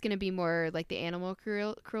 That's going to be more like the animal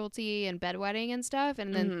cruelty and bedwetting and stuff.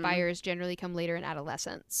 And then fires generally come later in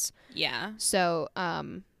adolescence. Yeah. So,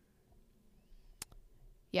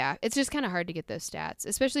 yeah, it's just kind of hard to get those stats,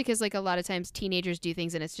 especially because like a lot of times teenagers do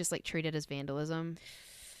things and it's just like treated as vandalism.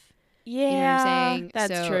 Yeah, you know what I'm saying?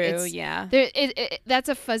 That's so true. Yeah, that's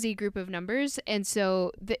a fuzzy group of numbers, and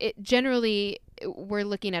so generally we're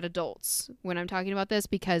looking at adults when I'm talking about this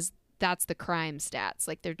because that's the crime stats.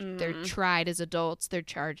 Like they're tried as adults, they're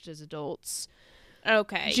charged as adults.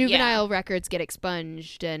 Okay, juvenile records get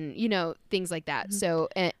expunged, and things like that. So,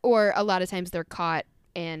 or a lot of times they're caught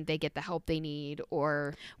and they get the help they need,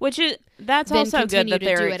 or that's also good that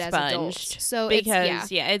they're expunged. So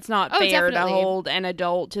because it's not fair to hold an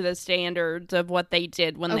adult to the standards of what they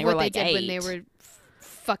did when they were like 8. When they were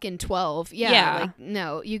fucking 12. Yeah. Like,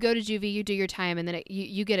 no, you go to juvie, you do your time, and then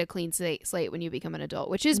you get a clean slate when you become an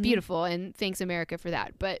adult, which is beautiful, and thanks America for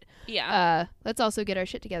that. But let's also get our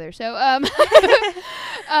shit together. So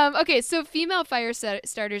okay, so female fire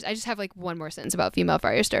starters. I just have like one more sentence about female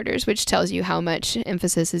fire starters, which tells you how much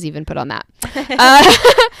emphasis is even put on that.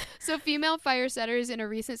 So female fire setters in a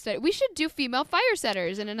recent study. We should do female fire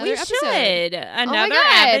setters in another episode. We should. Another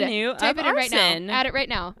avenue Type of it in right arson. now. Add it right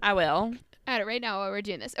now. I will. Add it right now while we're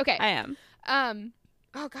doing this. Okay. I am.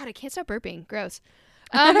 Oh god, I can't stop burping. Gross.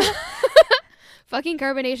 Fucking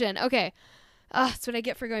carbonation. Okay. That's what I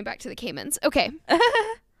get for going back to the Caymans. Okay.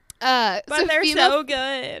 But they're so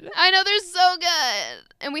good. I know, they're so good.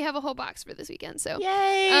 And we have a whole box for this weekend. So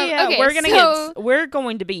yay. Okay, we're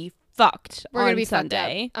going to be fucked on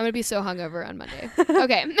Sunday. I'm gonna be so hungover on Monday.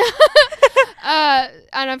 Okay. And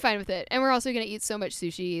I'm fine with it. And we're also gonna eat so much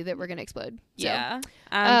sushi that we're gonna explode. So. Yeah,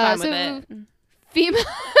 I'm fine with it.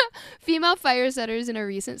 Female fire setters in a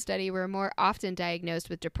recent study were more often diagnosed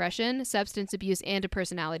with depression, substance abuse, and a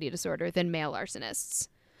personality disorder than male arsonists.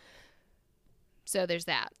 So there's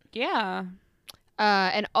that. Yeah.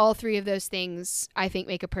 And all three of those things, I think,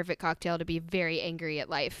 make a perfect cocktail to be very angry at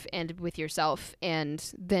life and with yourself,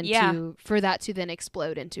 and then for that to then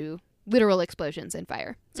explode into literal explosions and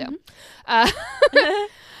fire. So, and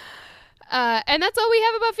that's all we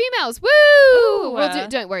have about females. Woo!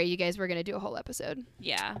 Don't worry, you guys. We're gonna do a whole episode.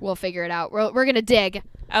 Yeah, we'll figure it out. We're gonna dig.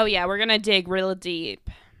 Oh yeah, we're gonna dig real deep.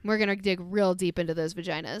 We're gonna dig real deep into those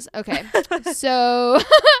vaginas. Okay, so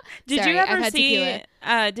did you ever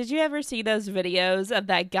see those videos of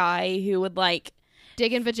that guy who would like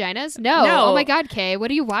dig in vaginas? No. Oh my God, Kay, what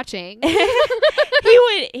are you watching?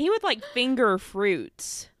 he would like finger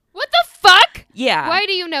fruits. What the fuck? Yeah. Why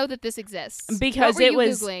do you know that this exists? Because it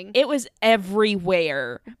was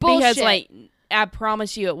everywhere. Bullshit. Because I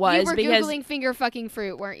promise you it was. You were Googling finger fucking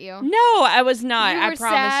fruit, weren't you? No, I was not. You were I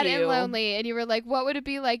promise sad you. and lonely, and you were like, what would it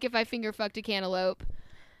be like if I finger fucked a cantaloupe?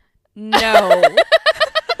 No.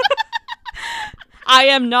 I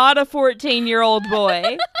am not a 14-year-old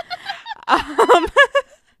boy.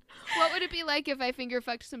 What would it be like if I finger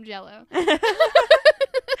fucked some Jell-O?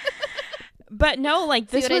 But no, like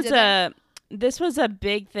this was a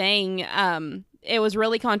big thing. It was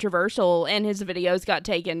really controversial, and his videos got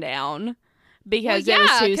taken down because it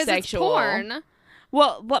was too sexual. It's porn.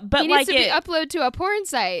 Well, but he like needs to be uploaded to a porn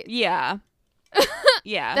site. Yeah.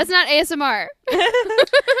 Yeah. That's not ASMR.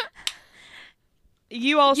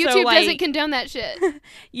 You also YouTube like, doesn't condone that shit.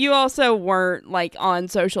 You also weren't like on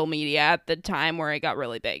social media at the time where it got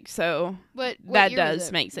really big, so what that does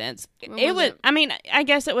make sense. It was. I mean, I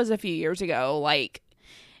guess it was a few years ago, like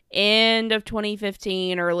end of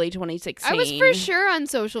 2015, early 2016. I was for sure on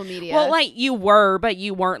social media. Well, like you were, but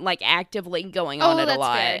you weren't like actively going on it a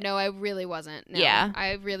lot. Fair. No, I really wasn't. No. Yeah,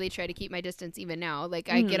 I really try to keep my distance even now. Like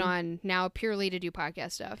I get on now purely to do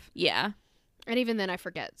podcast stuff. Yeah. And even then I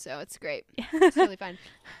forget, so it's great. It's really fun.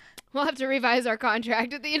 We'll have to revise our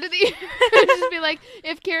contract at the end of the year. Just be like,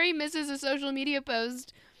 if Carrie misses a social media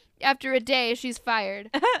post after a day, she's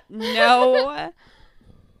fired. No.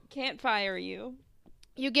 Can't fire you.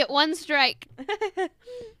 You get 1 strike.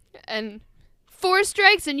 And 4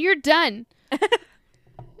 strikes and you're done.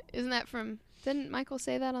 Isn't that from... Didn't Michael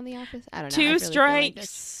say that on The Office? I don't know. 2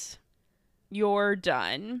 strikes, you're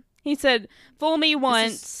done. He said, fool me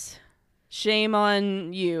once... Shame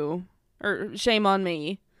on you. Or shame on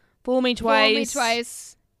me. Fool me twice.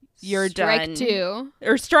 You're strike done. 2.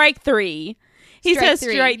 Or strike 3. He says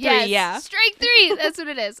strike 3, yes. yeah. Strike 3. That's what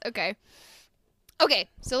it is. Okay. Okay,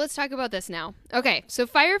 so let's talk about this now. Okay, so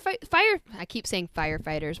I keep saying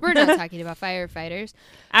firefighters. We're not talking about firefighters.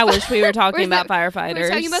 I wish we were talking about firefighters. We're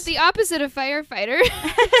talking about the opposite of firefighters.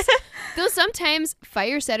 Though sometimes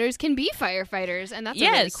fire setters can be firefighters, and that's a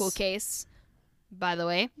really cool case. By the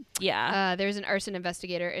way. Yeah. There's an arson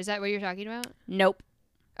investigator. Is that what you're talking about? Nope.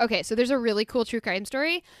 Okay, so there's a really cool true crime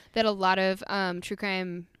story that a lot of true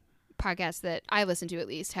crime podcasts that I listen to at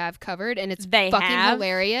least have covered, and it's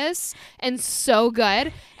hilarious and so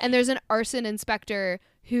good. And there's an arson inspector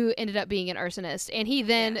who ended up being an arsonist, and he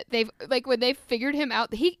then when they figured him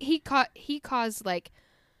out, he caused like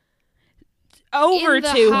over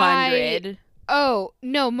 200. Oh,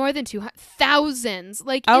 no, more than 200. Thousands.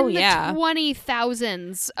 Like, in the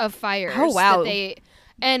 20,000s of fires. Oh, wow.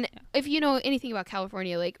 And if you know anything about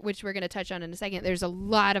California, like, which we're going to touch on in a second, there's a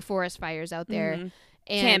lot of forest fires out there. Mm-hmm.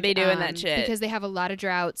 And, can't be doing that shit. Because they have a lot of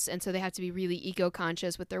droughts, and so they have to be really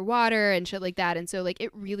eco-conscious with their water and shit like that. And so, like,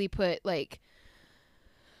 it really put, like...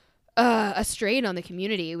 a strain on the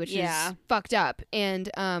community, which is fucked up. And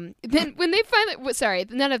then when they finally... Sorry,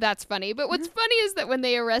 none of that's funny. But what's funny is that when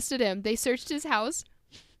they arrested him, they searched his house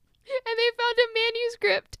and they found a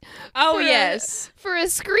manuscript. For a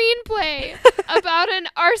screenplay about an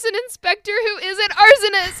arson inspector who is an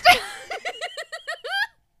arsonist.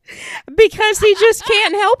 Because he just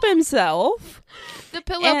can't help himself. The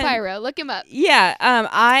Pillow Pyro. Look him up. Yeah.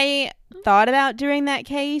 I thought about doing that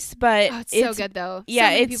case, but it's so good though. Yeah,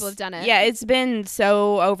 so many people have done it. Yeah, it's been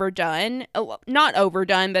so overdone. Not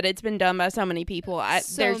overdone, but it's been done by so many people.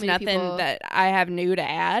 There's nothing that I have new to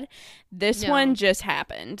add. This one just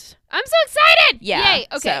happened. I'm so excited! Yeah. Yay!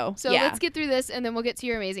 Okay, so let's get through this, and then we'll get to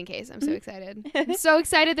your amazing case. I'm so excited. I'm so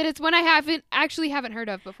excited that it's one I haven't heard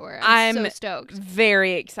of before. I'm so stoked.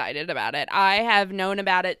 Very excited about it. I have known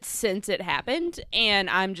about it since it happened, and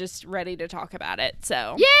I'm just ready to talk about it.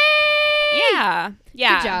 So yay! Yeah.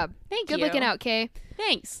 Good job. Thank you. Good looking out, Kay.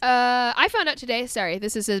 Thanks. I found out today. Sorry,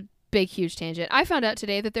 this is a big, huge tangent. I found out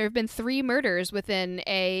today that there have been 3 murders within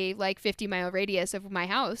a 50-mile radius of my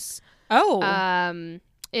house. Oh.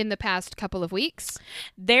 In the past couple of weeks.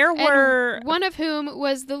 There were... And one of whom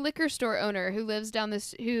was the liquor store owner who lives down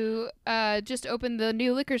this... who just opened the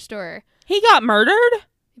new liquor store. He got murdered?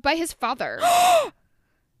 By his father.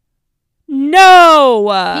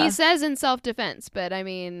 No! He says in self-defense, but I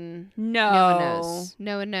mean... No. No one knows.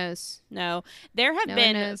 No one knows. No. There have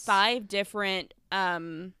been 5 different,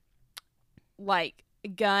 gun...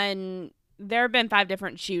 There have been 5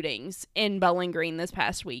 different shootings in Bowling Green this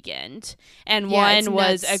past weekend. And one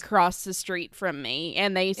was across the street from me.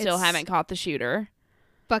 And they still haven't caught the shooter.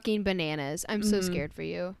 Fucking bananas. I'm so scared for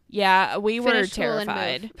you. Yeah, we were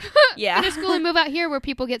terrified. Finish school and move out here where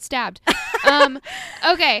people get stabbed.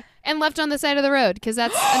 Okay. And left on the side of the road. Because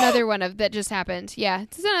that's another one that just happened. Yeah,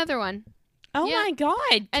 it's another one. Oh my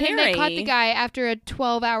God, and then they caught the guy after a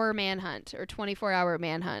 12-hour manhunt or 24-hour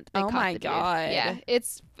manhunt. Oh my God. Dude. Yeah,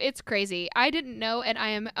 it's crazy. I didn't know, and I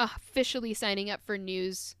am officially signing up for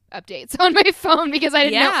news updates on my phone because I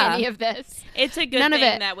didn't know any of this. It's a good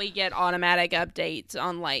thing that we get automatic updates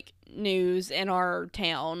on news in our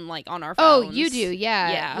town, on our phones. Oh, you do,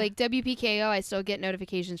 yeah. Like WPKO, I still get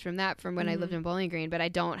notifications from that from when I lived in Bowling Green, but I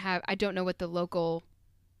don't know what the local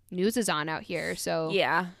news is on out here. So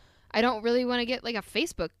yeah. I don't really want to get a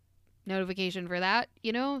Facebook notification for that,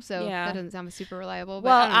 so that doesn't sound super reliable. But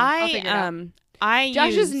well, I'll figure it out.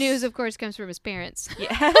 Josh's news, of course, comes from his parents.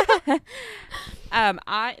 Yeah.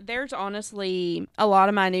 There's honestly a lot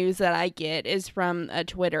of my news that I get is from a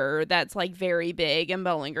Twitter that's like very big in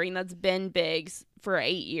Bowling Green. That's been big for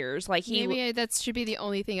 8 years. Like maybe that should be the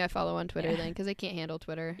only thing I follow on Twitter then, because I can't handle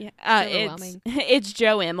Twitter. Yeah, it's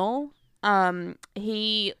Joe Immel.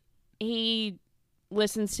 He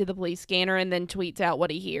listens to the police scanner and then tweets out what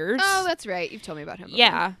he hears. Oh, that's right. You've told me about him before.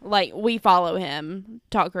 Yeah, like we follow him.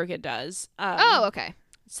 Talk Crooked does. Oh, okay.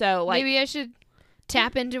 So like maybe I should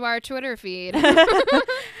tap into our Twitter feed.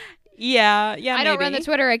 yeah. I don't run the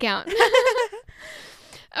Twitter account.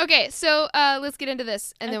 Okay, so let's get into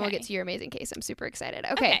this, and then we'll get to your amazing case. I'm super excited.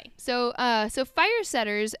 Okay. So fire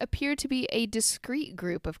setters appear to be a discrete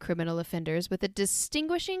group of criminal offenders with a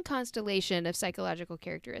distinguishing constellation of psychological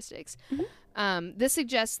characteristics. Mm-hmm. This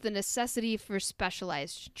suggests the necessity for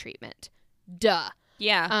specialized treatment. Duh.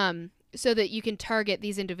 Yeah. So that you can target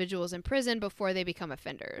these individuals in prison before they become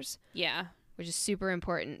offenders. Yeah. Which is super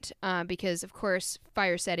important because, of course,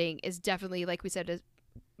 fire setting is definitely, like we said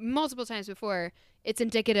multiple times before, it's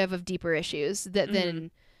indicative of deeper issues that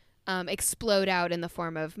then explode out in the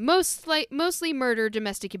form of mostly murder,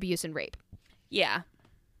 domestic abuse, and rape. Yeah.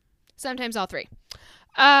 Sometimes all three.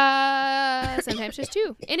 Sometimes just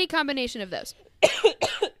two. Any combination of those.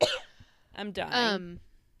 I'm dying.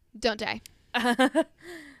 Don't die. Allergies.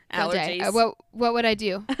 Don't die. What would I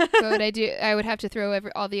do? What would I do? I would have to throw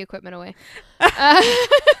all the equipment away.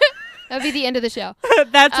 That'd be the end of the show.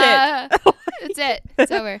 That's it. That's it.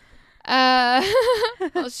 It's over.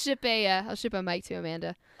 I'll ship a mic to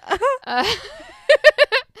Amanda.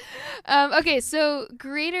 Okay, so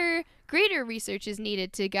greater research is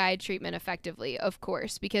needed to guide treatment effectively, of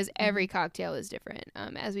course, because every cocktail is different,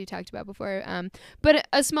 as we talked about before. But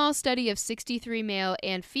a small study of 63 male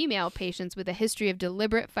and female patients with a history of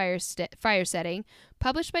deliberate fire setting,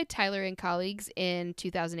 published by Tyler and colleagues in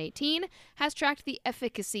 2018, has tracked the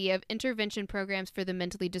efficacy of intervention programs for the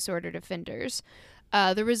mentally disordered offenders.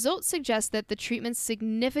 The results suggest that the treatments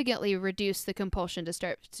significantly reduce the compulsion to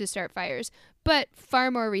start fires, but far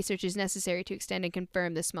more research is necessary to extend and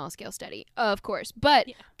confirm this small-scale study, of course. But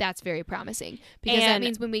that's very promising, because that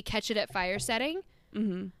means when we catch it at fire setting,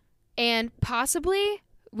 and possibly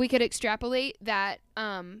we could extrapolate that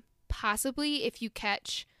possibly if you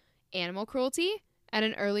catch animal cruelty at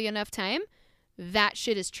an early enough time, that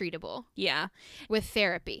shit is treatable. Yeah. With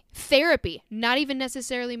therapy. Therapy, not even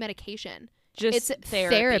necessarily medication. Just it's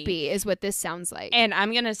therapy is what this sounds like. And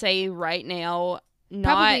I'm going to say right now,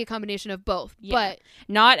 probably a combination of both, but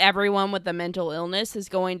not everyone with a mental illness is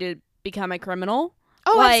going to become a criminal.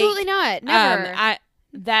 Oh, absolutely not. Never.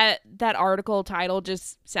 That article title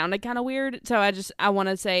just sounded kind of weird. So I want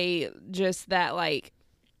to say just that, like,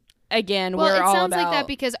 again, we're all about... Well, it sounds like that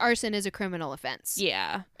because arson is a criminal offense.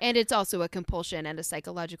 Yeah. And it's also a compulsion and a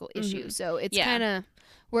psychological issue. So it's kind of...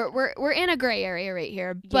 We're in a gray area right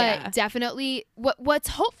here, but definitely what's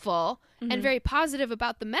hopeful and very positive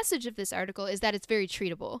about the message of this article is that it's very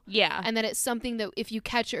treatable. Yeah. And that it's something that if you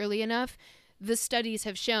catch early enough, the studies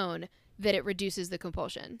have shown that it reduces the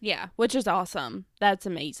compulsion. Yeah, which is awesome. That's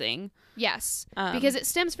amazing. Yes, because it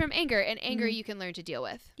stems from anger, and anger you can learn to deal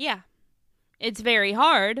with. Yeah. It's very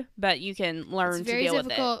hard, but you can learn to deal with it. It's very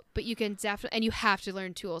difficult, but you can definitely, and you have to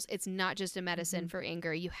learn tools. It's not just a medicine for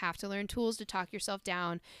anger. You have to learn tools to talk yourself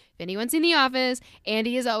down. If anyone's in The Office,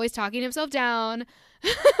 Andy is always talking himself down.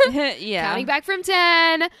 Yeah. Counting back from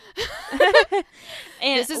 10. And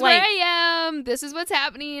this is where I am. This is what's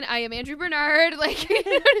happening. I am Andrew Bernard. Like, you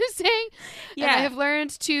know what I'm saying? Yeah. And I have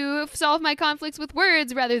learned to solve my conflicts with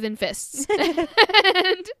words rather than fists.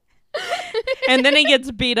 And then he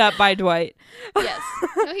gets beat up by Dwight. Yes.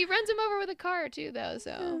 No, he runs him over with a car too, though.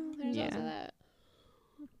 So there's also that.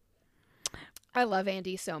 I love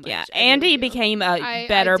Andy so much. Yeah, Andy became a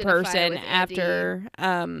better person after.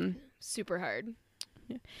 Super hard.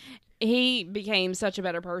 He became such a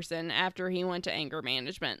better person after he went to anger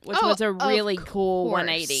management, which was a really cool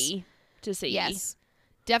 180 to see. Yes.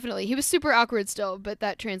 Definitely. He was super awkward still, but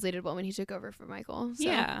that translated well when he took over for Michael. So,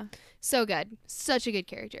 yeah. So good. Such a good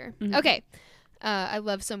character. Mm-hmm. Okay. I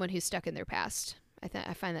love someone who's stuck in their past.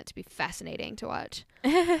 I find that to be fascinating to watch.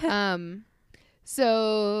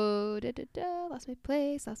 So, lost my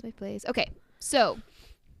place. Okay. So,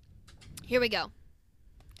 here we go.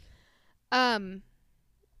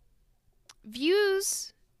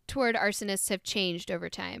 Views toward arsonists have changed over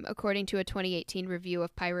time, according to a 2018 review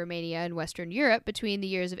of pyromania in Western Europe between the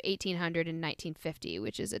years of 1800 and 1950,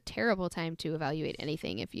 which is a terrible time to evaluate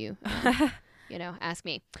anything if you, ask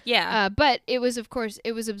me. Yeah. But it was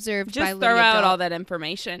observed Just by throw out all that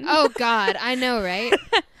information. Oh, God. I know, right?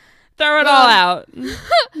 throw it all out.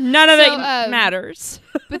 None of it matters.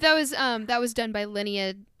 But that was done by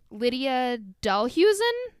Lydia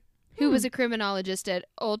Dahlhusen, who was a criminologist at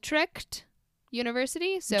Utrecht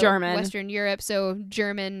University, so German. Western Europe, so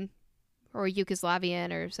German or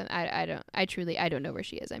Yugoslavian or something. I don't know where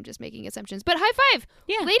she is. I'm just making assumptions. But high five!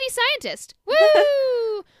 Yeah. Lady scientist!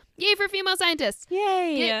 Woo! Yay for female scientists!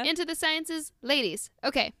 Yay! Get into the sciences, ladies.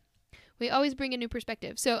 Okay. We always bring a new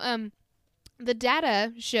perspective. So, the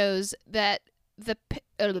data shows that I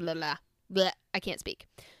can't speak.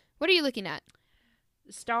 What are you looking at?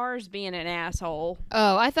 Star's being an asshole.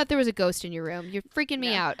 Oh, I thought there was a ghost in your room. You're freaking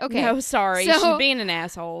me out. Okay. No, sorry. So, she's being an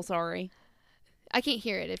asshole. Sorry. I can't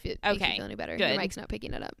hear it if it makes you feel any better. Good. Your mic's not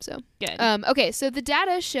picking it up. So good. Okay, so the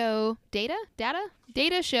data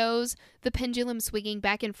shows the pendulum swinging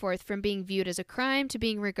back and forth from being viewed as a crime to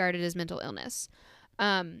being regarded as mental illness.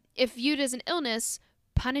 If viewed as an illness,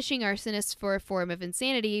 punishing arsonists for a form of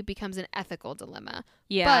insanity becomes an ethical dilemma.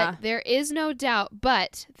 Yeah. But there is no doubt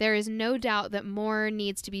that more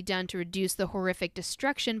needs to be done to reduce the horrific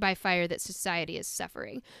destruction by fire that society is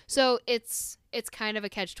suffering. So it's kind of a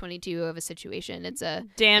catch-22 of a situation. It's a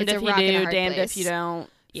damned it's if a you rock and a do, hard damned place. if you don't.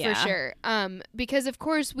 Yeah. For sure. Because of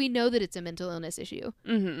course we know that it's a mental illness issue.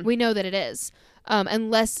 Mm-hmm. We know that it is.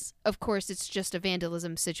 Unless, of course, it's just a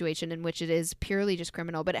vandalism situation in which it is purely just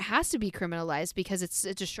criminal. But it has to be criminalized because it's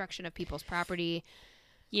a destruction of people's property.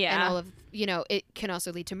 Yeah. And all of, it can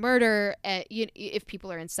also lead to murder if people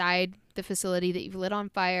are inside the facility that you've lit on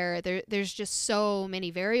fire. There's just so many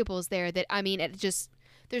variables there that,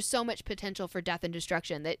 there's so much potential for death and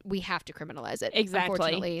destruction that we have to criminalize it. Exactly.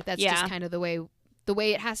 Unfortunately, that's just kind of the way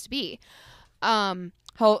it has to be.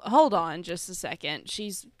 Hold on just a second.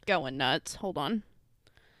 She's going nuts. Hold on.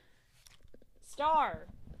 Star.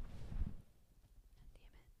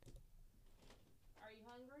 Are you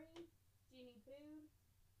hungry? Do you need food?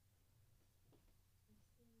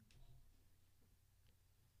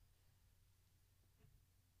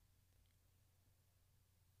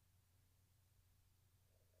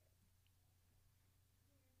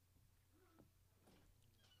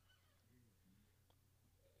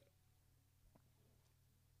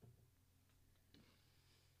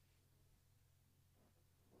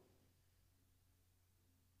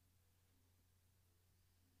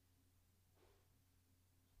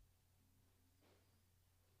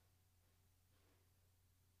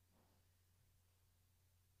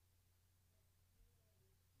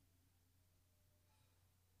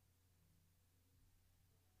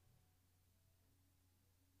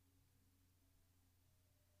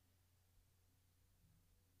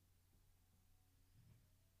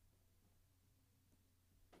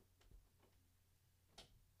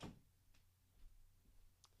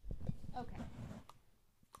 Okay.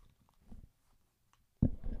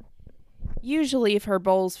 Usually if her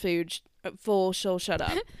bowl's full, she'll shut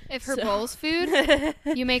up. If her bowl's food,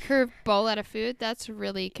 you make her bowl out of food, that's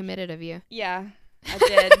really committed of you. Yeah, I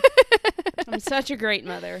did. I'm such a great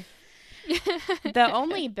mother. The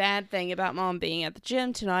only bad thing about Mom being at the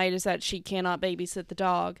gym tonight is that she cannot babysit the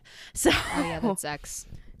dog. So Oh yeah, that sucks.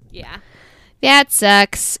 Yeah. That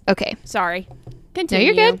sucks. Okay. Sorry.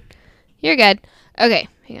 Continue. No, you're good. You're good. Okay,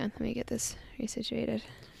 hang on. Let me get this resituated.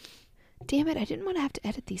 Damn it, I didn't want to have to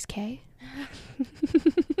edit these, Kay.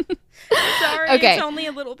 Sorry, okay. It's only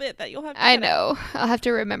a little bit that you'll have to I know. I'll have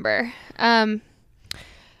to remember.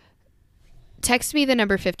 Text me the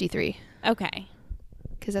number 53. Okay.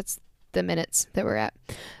 Because that's the minutes that we're at.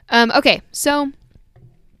 Okay, so...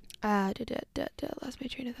 lost my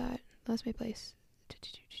train of thought. Lost my place.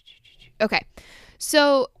 Okay,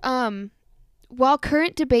 so... while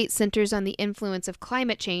current debate centers on the influence of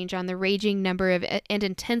climate change on the raging number of and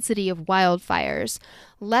intensity of wildfires,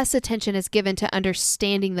 less attention is given to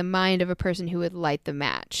understanding the mind of a person who would light the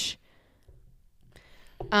match.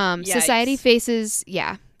 Society faces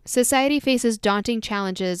daunting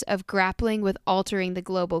challenges of grappling with altering the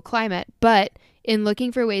global climate, but in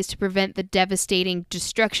looking for ways to prevent the devastating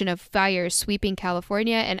destruction of fires sweeping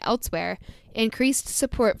California and elsewhere, increased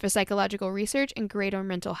support for psychological research and greater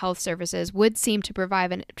mental health services would seem to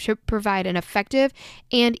provide an effective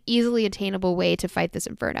and easily attainable way to fight this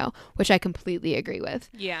inferno, which I completely agree with.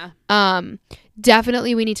 Yeah.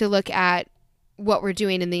 Definitely we need to look at what we're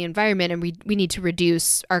doing in the environment, and we need to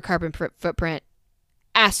reduce our carbon footprint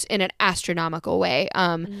in an astronomical way.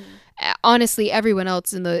 Honestly, everyone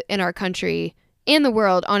else in our country, in the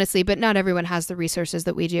world, honestly, but not everyone has the resources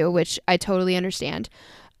that we do, which I totally understand.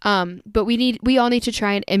 But we all need to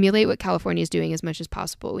try and emulate what California is doing as much as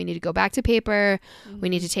possible. We need to go back to paper. We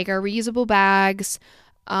need to take our reusable bags,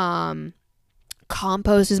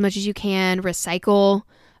 compost as much as you can, recycle.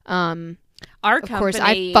 Of course,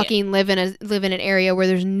 I fucking live in an area where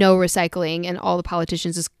there's no recycling, and all the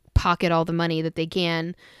politicians just pocket all the money that they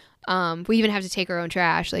can. We even have to take our own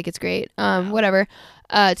trash. Like, it's great. Whatever.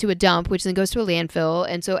 To a dump, which then goes to a landfill,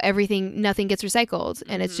 and so nothing gets recycled,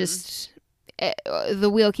 and it's just the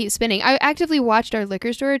wheel keeps spinning. I actively watched our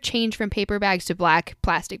liquor store change from paper bags to black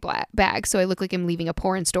plastic bags, so I look like I'm leaving a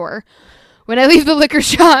porn store when I leave the liquor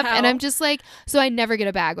shop. And I'm just like, so I never get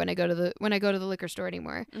a bag when I go to the liquor store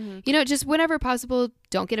anymore. You know, just whenever possible,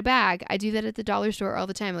 don't get a bag. I do that at the dollar store all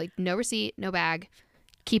the time. Like, no receipt, no bag,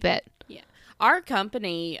 keep it. Yeah, our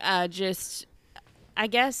company just, I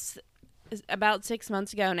guess, about 6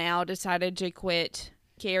 months ago now, decided to quit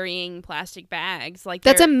carrying plastic bags. Like,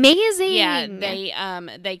 that's amazing. Yeah,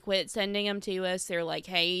 they quit sending them to us. They're like,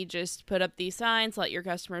 hey, just put up these signs, let your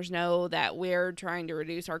customers know that we're trying to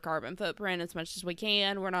reduce our carbon footprint as much as we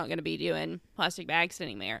can. We're not going to be doing plastic bags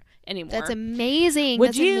anymore. That's amazing.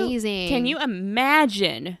 Amazing. Can you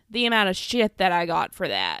imagine the amount of shit that I got for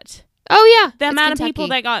that? Oh yeah, the amount of people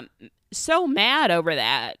that got so mad over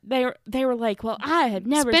that. They were like, well, I have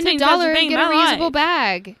never spend seen $1 such a thing and get in a my reusable life.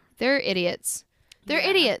 bag. They're idiots. They're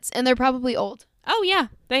idiots, and they're probably old. Oh yeah,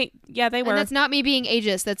 they were. And that's not me being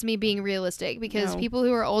ageist. That's me being realistic, because people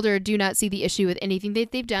who are older do not see the issue with anything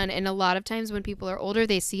that they've done, and a lot of times when people are older,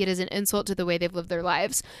 they see it as an insult to the way they've lived their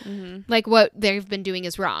lives. Like, what they've been doing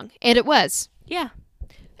is wrong, and it was. Yeah.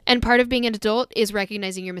 And part of being an adult is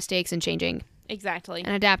recognizing your mistakes and changing. Exactly.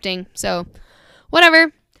 And adapting. So,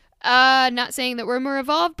 whatever. Not saying that we're more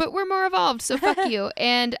evolved, but we're more evolved. So fuck you.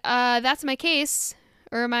 And that's my case,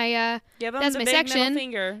 or my that's my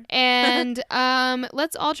section. And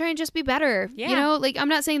let's all try and just be better. Yeah. You know, like, I'm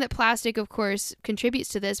not saying that plastic, of course, contributes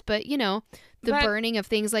to this, but you know, the burning of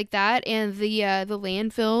things like that, and the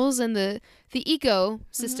landfills, and the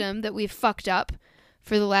ecosystem that we've fucked up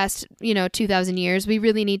for the last 2,000 years. We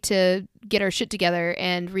really need to get our shit together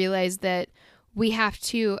and realize that we have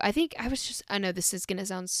to. I know this is going to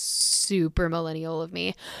sound super millennial of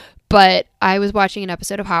me, but I was watching an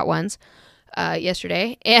episode of Hot Ones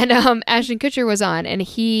yesterday, and Ashton Kutcher was on, and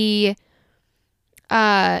he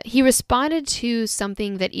responded to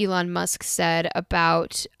something that Elon Musk said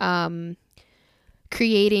about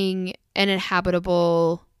creating an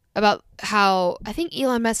inhabitable, about how, I think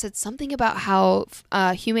Elon Musk said something about how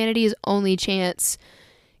humanity's only chance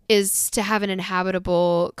is to have an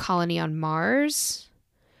inhabitable colony on Mars.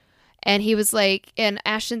 And he was like, and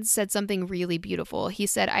Ashton said something really beautiful. He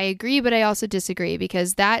said, I agree, but I also disagree,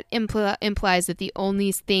 because that implies that the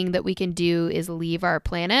only thing that we can do is leave our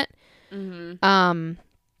planet.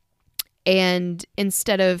 And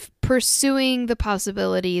instead of pursuing the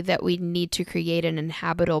possibility that we need to create an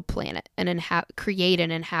inhabitable planet and create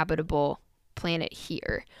an inhabitable planet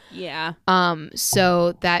here. Yeah.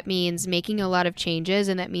 So that means making a lot of changes,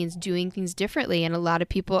 and that means doing things differently. And a lot of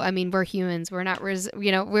people, I mean, we're humans. We're not,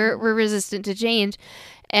 we're resistant to change,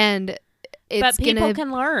 and but people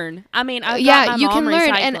can learn. I mean, you can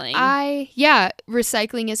learn. Recycling. And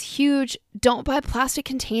recycling is huge. Don't buy plastic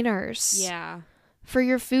containers. Yeah. For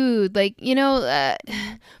your food, like,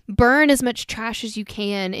 burn as much trash as you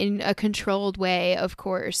can in a controlled way, of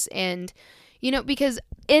course. And because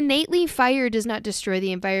innately fire does not destroy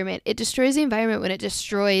the environment. It destroys the environment when it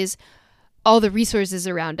destroys all the resources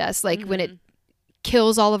around us, like when it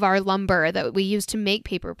kills all of our lumber that we use to make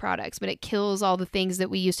paper products, when it kills all the things that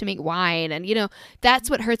we use to make wine, and that's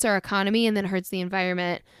what hurts our economy and then hurts the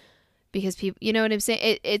environment. Because people, you know what I'm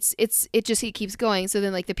saying? It keeps going. So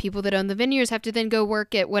then, like, the people that own the vineyards have to then go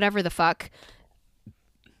work at whatever the fuck,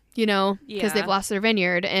 because they've lost their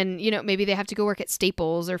vineyard, and maybe they have to go work at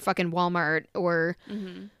Staples or fucking Walmart or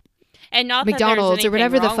and not McDonald's or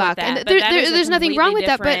whatever the fuck. And there's nothing wrong with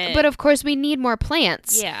that, but of course we need more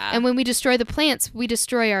plants. Yeah. And when we destroy the plants, we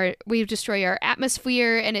destroy our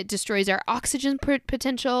atmosphere, and it destroys our oxygen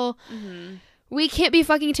potential. We can't be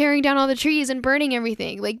fucking tearing down all the trees and burning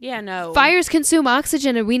everything. Like, fires consume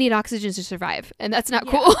oxygen, and we need oxygen to survive, and that's not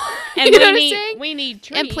cool. And we need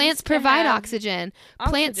trees, and plants provide oxygen.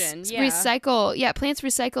 Plants recycle. Yeah, plants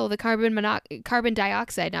recycle the carbon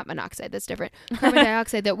dioxide, not monoxide. That's different. Carbon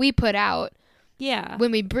dioxide that we put out. Yeah.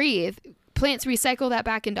 When we breathe, plants recycle that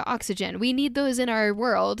back into oxygen. We need those in our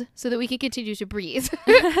world so that we can continue to breathe.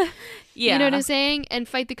 You know what I'm saying? And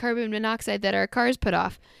fight the carbon monoxide that our cars put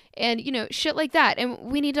off. And, shit like that. And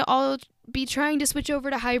we need to all be trying to switch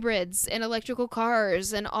over to hybrids and electrical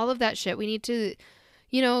cars and all of that shit. We need to,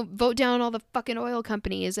 vote down all the fucking oil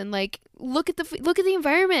companies and, like, look at the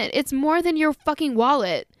environment. It's more than your fucking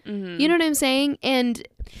wallet. You know what I'm saying? And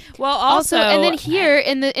also, and then here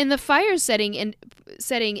in the fire setting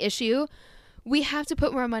issue, we have to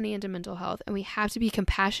put more money into mental health, and we have to be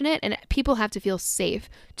compassionate, and people have to feel safe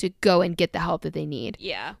to go and get the help that they need.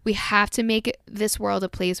 Yeah. We have to make this world a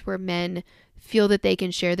place where men feel that they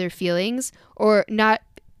can share their feelings, or not.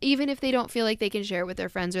 Even if they don't feel like they can share it with their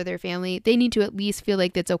friends or their family, they need to at least feel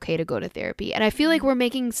like it's okay to go to therapy. And I feel like we're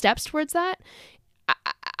making steps towards that.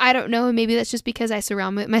 I don't know. Maybe that's just because I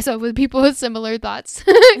surround myself with people with similar thoughts.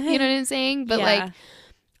 You know what I'm saying? But like,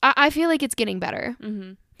 I feel like it's getting better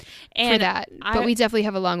for that. But we definitely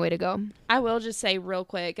have a long way to go. I will just say real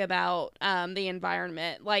quick about the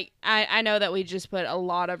environment. Like, I know that we just put a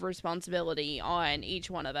lot of responsibility on each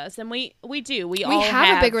one of us. And we do. We all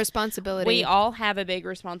have a big responsibility. We all have a big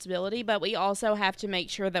responsibility. But we also have to make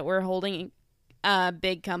sure that we're holding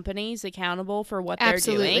big companies accountable for what they're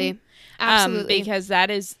doing. Absolutely. Because that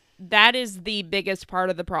is the biggest part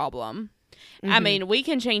of the problem. I mean, we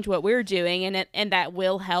can change what we're doing, and that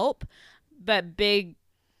will help. But big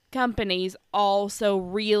companies also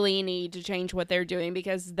really need to change what they're doing,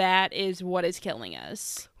 because that is what is killing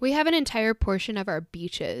us. We have an entire portion of our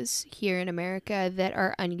beaches here in America that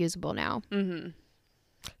are unusable now.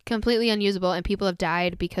 Completely unusable, and people have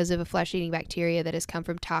died because of a flesh-eating bacteria that has come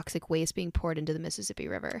from toxic waste being poured into the Mississippi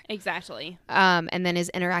River. Exactly. And then is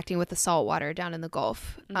interacting with the salt water down in the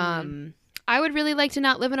Gulf. I would really like to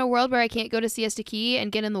not live in a world where I can't go to Siesta Key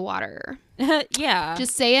and get in the water. Yeah.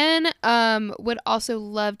 Just saying. Would also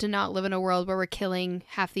love to not live in a world where we're killing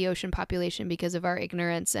half the ocean population because of our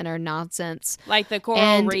ignorance and our nonsense. Like the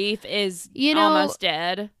coral reef is almost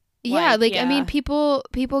dead. Yeah, I mean, people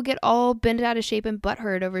get all bent out of shape and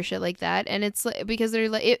butthurt over shit like that, and it's like, because they're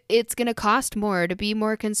like, it's gonna cost more to be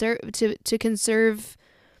more to conserve,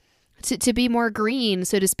 to be more green,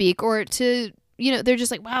 so to speak, or to, you know, they're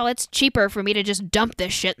just like, well, it's cheaper for me to just dump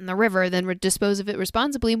this shit in the river than dispose of it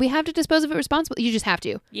responsibly. We have to dispose of it responsibly. You just have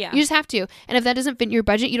to. Yeah. You just have to. And if that doesn't fit your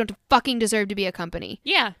budget, you don't fucking deserve to be a company.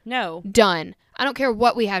 Yeah. No. Done. I don't care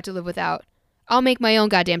what we have to live without. I'll make my own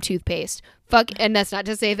goddamn toothpaste. And that's not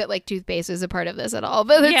to say that like toothpaste is a part of this at all,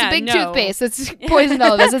 but it's a big toothpaste that's poisoned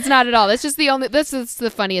all of us. It's not at all. That's just this is the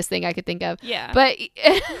funniest thing I could think of. Yeah. But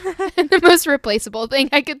the most replaceable thing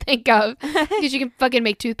I could think of, because you can fucking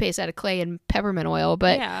make toothpaste out of clay and peppermint oil.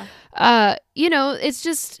 But, you know, it's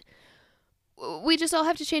just, we just all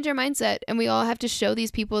have to change our mindset, and we all have to show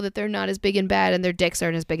these people that they're not as big and bad, and their dicks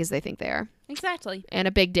aren't as big as they think they are. Exactly. And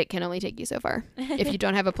a big dick can only take you so far if you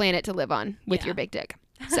don't have a planet to live on with your big dick.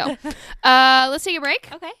 So, let's take a break.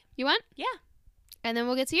 Okay. You want? Yeah. And then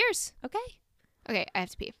we'll get to yours. Okay. Okay, I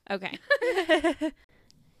have to pee. Okay.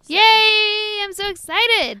 Yay! I'm so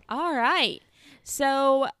excited. All right.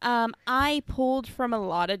 So, I pulled from a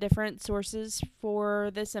lot of different sources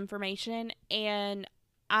for this information, and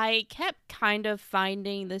I kept kind of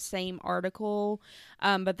finding the same article,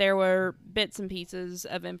 but there were bits and pieces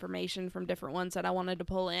of information from different ones that I wanted to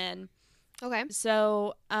pull in. Okay.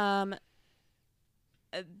 So,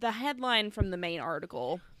 the headline from the main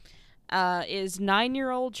article is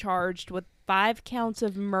 9-year-old charged with 5 counts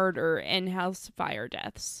of murder and house fire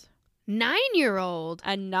deaths. 9-year-old?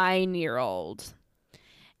 A 9-year-old.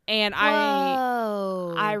 And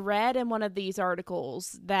Whoa. I read in one of these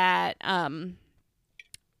articles that I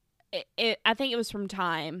think it was from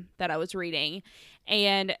Time that I was reading,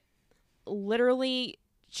 and literally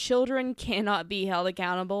children cannot be held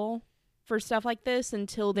accountable for stuff like this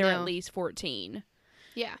until they're at least 14.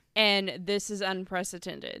 Yeah. And this is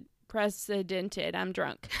unprecedented. I'm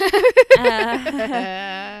drunk.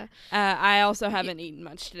 I also haven't eaten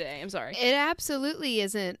much today. I'm sorry. It absolutely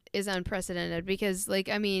is unprecedented, because, like,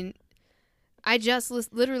 I mean, I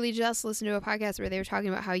literally just listened to a podcast where they were talking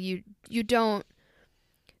about how you don't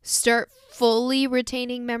start fully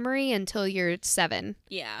retaining memory until you're 7.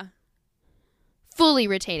 Yeah. Fully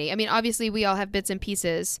retaining. I mean, obviously we all have bits and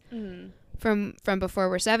pieces from before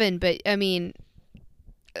we're 7, but I mean,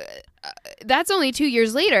 that's only 2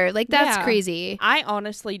 years later. Like, that's crazy. I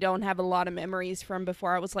honestly don't have a lot of memories from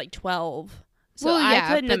before I was like 12. So well, yeah,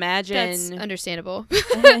 I couldn't imagine. That's understandable.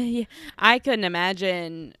 I couldn't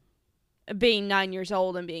imagine being 9 years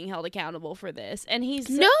old and being held accountable for this. And he's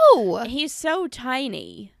so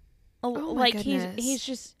tiny. Oh my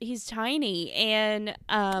goodness. he's tiny, and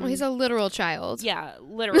he's a literal child. Yeah,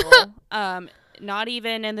 literal. Not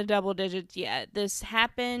even in the double digits yet. This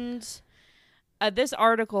happened. This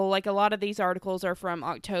article, like a lot of these articles, are from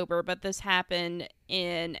October, but this happened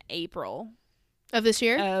in April of this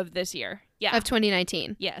year. Yeah, of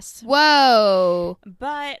 2019. Yes. Whoa.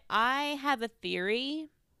 But I have a theory.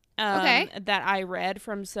 That I read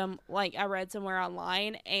from I read somewhere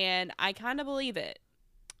online, and I kind of believe it.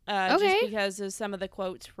 Just because of some of the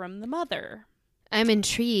quotes from the mother. I'm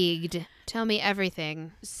intrigued. Tell me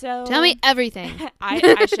everything. So tell me everything.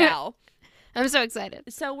 I shall. I'm so excited.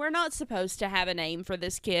 So we're not supposed to have a name for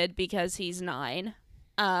this kid because he's 9.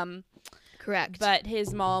 Correct. But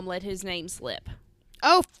his mom let his name slip.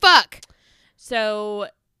 Oh, fuck. So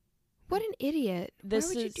what an idiot. Why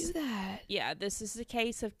would you do that? Yeah, this is the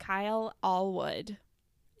case of Kyle Allwood.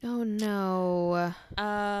 Oh, no.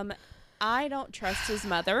 I don't trust his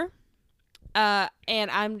mother.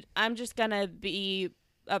 And I'm just gonna be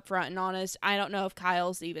upfront and honest. I don't know if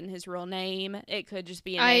Kyle's even his real name. It could just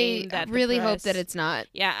be a name that I really hope that it's not.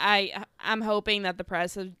 Yeah, I'm hoping that the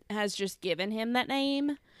press has just given him that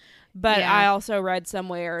name. But yeah. I also read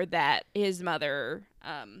somewhere that his mother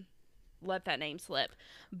let that name slip.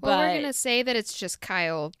 Well, we're gonna say that it's just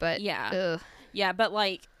Kyle, but yeah, ugh. Yeah. But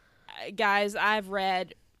like, guys, I've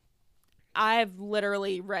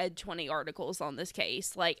literally read 20 articles on this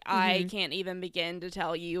case. Like, I can't even begin to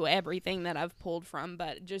tell you everything that I've pulled from,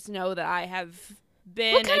 but just know that I have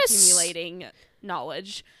been accumulating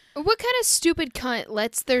knowledge. What kind of stupid cunt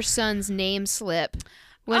lets their son's name slip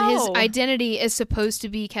when his identity is supposed to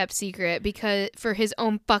be kept secret because for his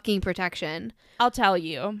own fucking protection? I'll tell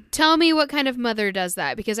you. Tell me what kind of mother does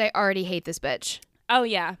that, because I already hate this bitch. Oh,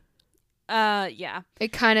 yeah. Yeah.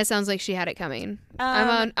 It kind of sounds like she had it coming.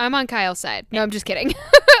 I'm on Kyle's side. No, I'm just kidding.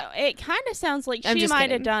 It kind of sounds like she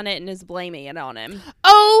might have done it and is blaming it on him.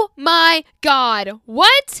 Oh my God.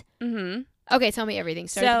 What? Mm-hmm. Okay, tell me everything.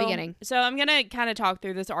 Start at the beginning. So I'm going to kind of talk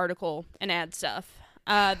through this article and add stuff.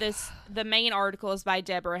 The main article is by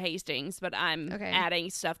Deborah Hastings, but I'm adding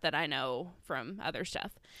stuff that I know from other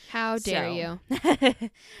stuff. How dare you?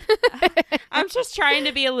 I'm just trying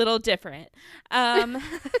to be a little different.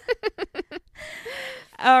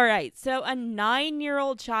 All right. So a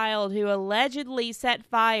 9-year-old child who allegedly set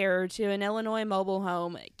fire to an Illinois mobile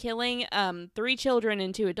home, killing 3 children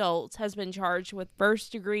and 2 adults, has been charged with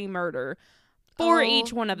first-degree murder for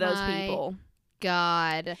each one of those people.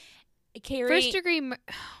 God. Carrie, first degree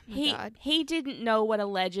God. He didn't know what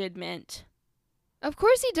alleged meant. Of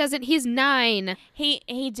course he doesn't. He's 9.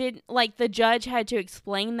 He did, like, the judge had to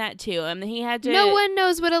explain that to him. He had to. No one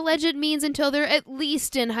knows what alleged means until they're at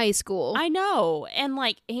least in high school. I know. And,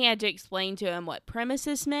 like, he had to explain to him what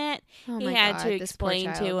premises meant. He had to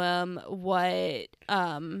explain to him what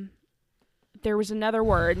there was another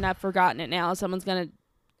word and I've forgotten it now. Someone's going to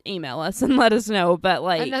email us and let us know, but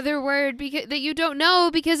like another word that you don't know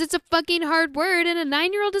because it's a fucking hard word and a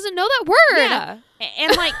 9-year-old doesn't know that word. Yeah.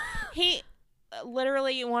 And like he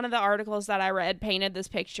literally, one of the articles that I read painted this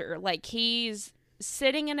picture. Like, he's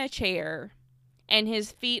sitting in a chair and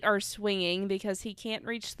his feet are swinging because he can't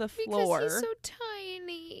reach the floor. Because he's so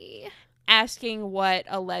tiny. Asking what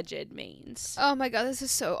alleged means. Oh my God, this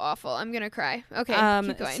is so awful. I'm gonna cry. Okay,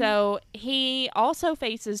 keep going. So he also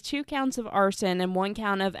faces 2 counts of arson and 1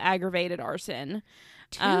 count of aggravated arson.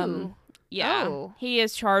 2? Yeah. Oh. He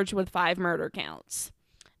is charged with 5 murder counts.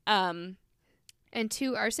 And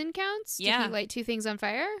 2 arson counts? Yeah. Did he light 2 things on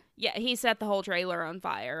fire? Yeah, he set the whole trailer on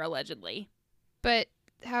fire, allegedly. But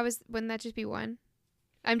wouldn't that just be 1?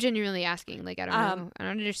 I'm genuinely asking. Like, I don't know. I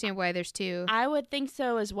don't understand why there's 2. I would think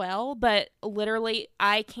so as well, but literally,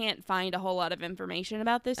 I can't find a whole lot of information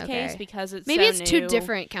about this case because it's maybe so it's new. 2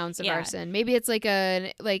 different counts of arson. Maybe it's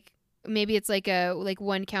maybe it's like a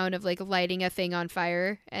 1 count of like lighting a thing on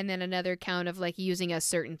fire and then another count of like using a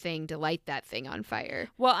certain thing to light that thing on fire.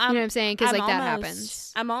 Well, you know what I'm saying? Because like that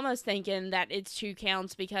happens. I'm almost thinking that it's 2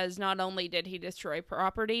 counts because not only did he destroy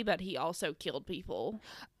property, but he also killed people.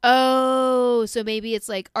 Oh, so maybe it's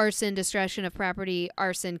like arson, destruction of property,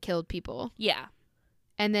 arson, killed people. Yeah.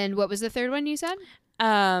 And then what was the third one you said?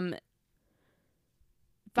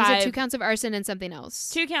 5. Was it 2 counts of arson and something else?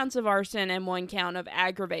 2 counts of arson and 1 count of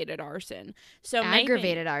aggravated arson. So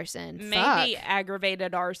aggravated arson. Maybe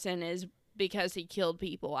aggravated arson is because he killed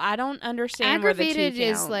people. I don't understand where the 2 counts.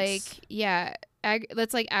 Aggravated is like, yeah,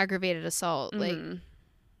 that's like aggravated assault. Like, and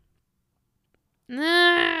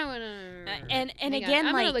again,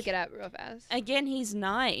 I'm like, gonna look it up real fast. Again, he's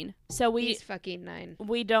 9, so he's fucking 9.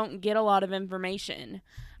 We don't get a lot of information.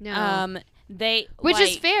 No. Which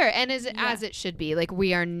is fair and as it should be. Like,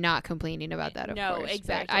 we are not complaining about that, of course. No,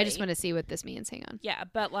 exactly. I just want to see what this means. Hang on. Yeah,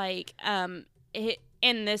 but like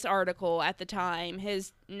in this article at the time,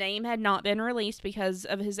 his name had not been released because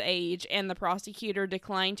of his age, and the prosecutor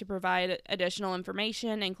declined to provide additional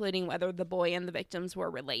information, including whether the boy and the victims were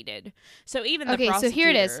related. So even the prosecutor... Okay, so here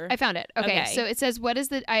it is. I found it. Okay, so it says, what is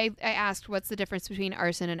the... I asked, what's the difference between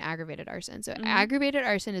arson and aggravated arson? So aggravated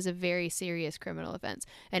arson is a very serious criminal offense.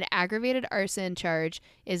 An aggravated arson charge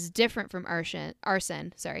is different from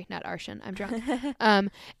arson. Sorry, not arson. I'm drunk.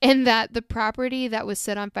 In that the property that was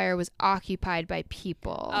set on fire was occupied by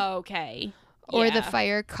people. Okay. Or the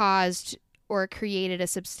fire caused or created a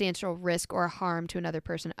substantial risk or harm to another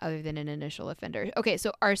person other than an initial offender. Okay,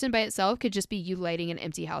 so arson by itself could just be you lighting an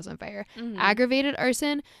empty house on fire. Aggravated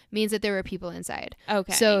arson means that there were people inside.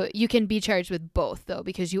 Okay. So you can be charged with both, though,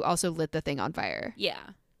 because you also lit the thing on fire. Yeah.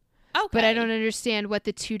 Okay. But I don't understand what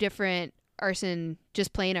the two different arson,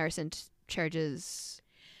 just plain arson charges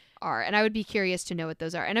are, and I would be curious to know what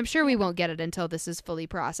those are, and I'm sure we won't get it until this is fully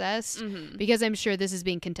processed, because I'm sure this is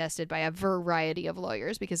being contested by a variety of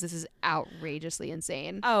lawyers, because this is outrageously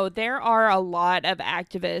insane. Oh, there are a lot of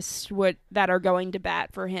activists that are going to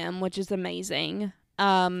bat for him, which is amazing.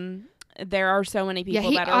 There are so many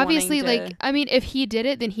people that are obviously wanting to... like, I mean, if he did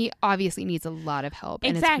it, then he obviously needs a lot of help,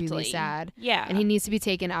 and it's really sad. Yeah, and he needs to be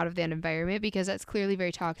taken out of that environment, because that's clearly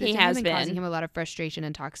very toxic. He has been causing him a lot of frustration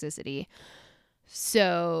and toxicity.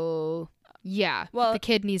 So, yeah, well, the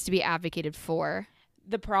kid needs to be advocated for.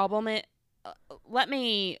 The problem is,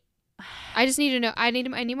 I just need to know. I need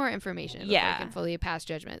more information. Before I can fully pass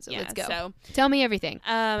judgment. So let's go. So, tell me everything.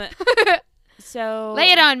 So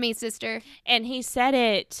lay it on me, sister. And he set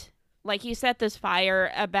this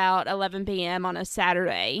fire about 11 p.m. on a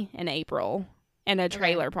Saturday in April in a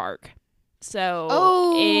trailer park.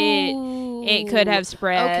 So it could have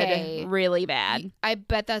spread really bad. I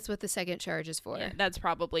bet that's what the second charge is for. Yeah, that's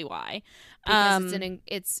probably why. Because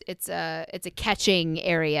it's a catching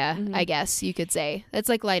area, I guess you could say. It's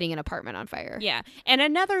like lighting an apartment on fire. Yeah. And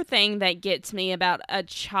another thing that gets me about a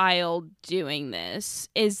child doing this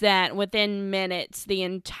is that within minutes the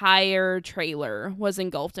entire trailer was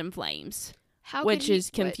engulfed in flames. Which is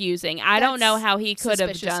confusing. I don't know how he could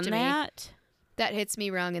have done that. That hits me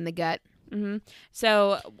wrong in the gut.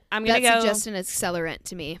 So I'm going to go... That suggests an accelerant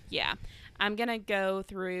to me. Yeah. I'm going to go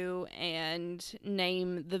through and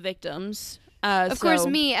name the victims. Of course,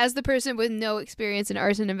 me, as the person with no experience in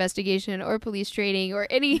arson investigation or police training or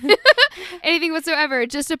anything whatsoever,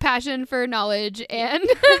 just a passion for knowledge and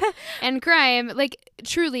and crime. Like,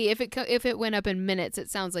 truly, if it went up in minutes, it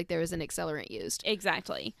sounds like there was an accelerant used.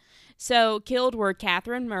 Exactly. So killed were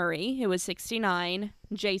Catherine Murray, who was 69,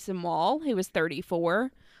 Jason Wall, who was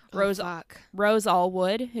 34, Rose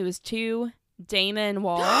Allwood, who was 2, Damon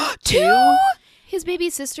Wall, 2. His baby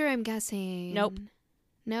sister, I'm guessing. Nope.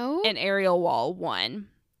 No? And Ariel Wall, 1.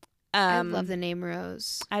 I love the name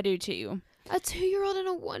Rose. I do too. A 2-year-old and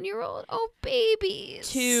a 1-year-old? Oh, babies.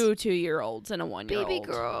 2 2-year-olds and a 1-year-old. Baby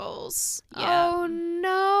girls. Yeah. Oh,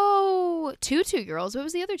 no. 2 2-year-olds. What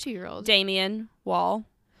was the other 2-year-old? Damien Wall.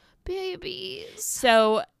 Babies.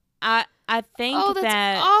 So, I think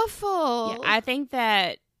that's awful. Yeah, I think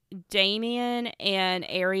that Damien and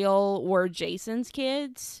Ariel were Jason's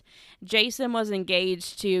kids. Jason was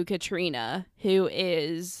engaged to Katrina, who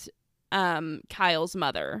is Kyle's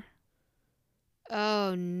mother.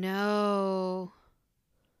 Oh no.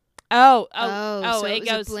 So it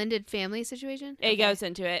goes a blended family situation? It goes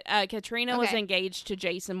into it. Katrina was engaged to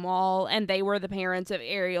Jason Wall, and they were the parents of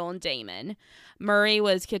Ariel and Damon. Murray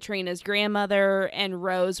was Katrina's grandmother, and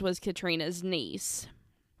Rose was Katrina's niece.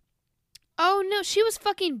 Oh no, she was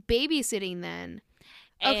fucking babysitting then.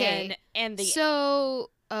 Okay.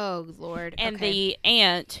 Oh Lord. And the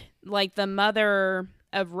aunt, like the mother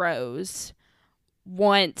of Rose,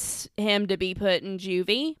 wants him to be put in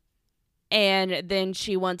juvie, and then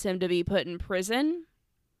she wants him to be put in prison,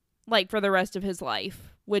 like for the rest of his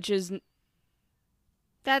life, which is...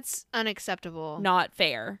 That's unacceptable. Not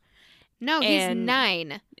fair. No, he's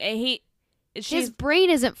 9. His brain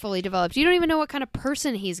isn't fully developed. You don't even know what kind of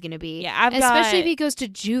person he's going to be. Yeah, especially if he goes to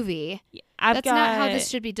juvie. That's not how this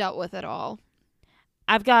should be dealt with at all.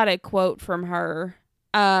 I've got a quote from her.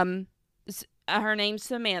 Her name's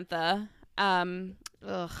Samantha.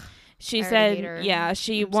 She said,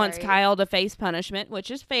 she wants Kyle to face punishment,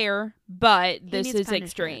 which is fair, but this is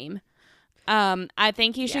extreme. I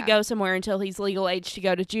think he should go somewhere until he's legal age to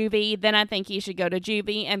go to juvie. Then I think he should go to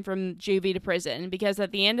juvie, and from juvie to prison, because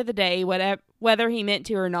at the end of the day, whether he meant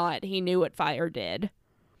to or not, he knew what fire did.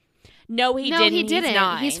 No, he didn't. He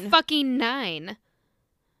didn't. He's fucking 9.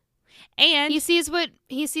 And he sees what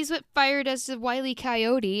fire does to Wile E.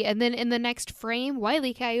 Coyote, and then in the next frame, Wile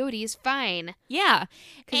E. Coyote is fine. Yeah,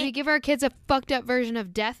 because we give our kids a fucked up version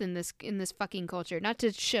of death in this fucking culture. Not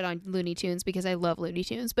to shit on Looney Tunes because I love Looney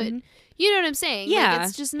Tunes, but you know what I'm saying? Yeah, like,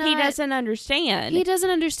 it's just not. He doesn't understand. He doesn't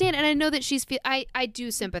understand, and I know that she's. I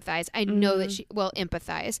do sympathize. I know that she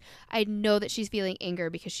empathize. I know that she's feeling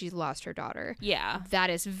anger because she's lost her daughter. Yeah,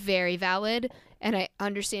 that is very valid, and I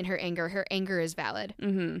understand her anger. Her anger is valid.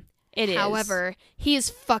 Mm-hmm. It is. However, he is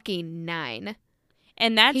fucking 9.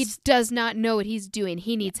 And he does not know what he's doing.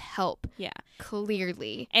 He needs help. Yeah.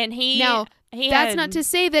 Clearly. And that's not to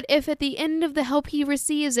say that if at the end of the help he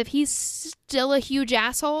receives, if he's still a huge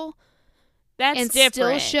asshole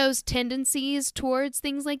still shows tendencies towards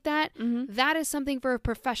things like that, that is something for a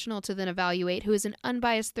professional to then evaluate, who is an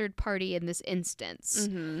unbiased third party in this instance.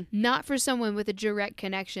 Not for someone with a direct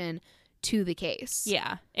connection to the case.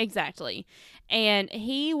 Yeah, exactly. And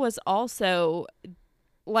he was also,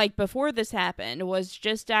 like, before this happened, was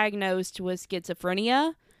just diagnosed with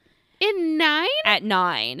schizophrenia. In 9? At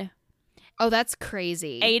 9. Oh, that's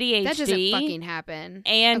crazy. ADHD. That doesn't fucking happen.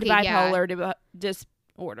 And bipolar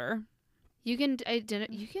disorder. You can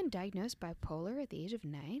diagnose bipolar at the age of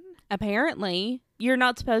 9? Apparently. You're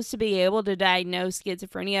not supposed to be able to diagnose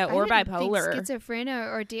schizophrenia or bipolar. Think schizophrenia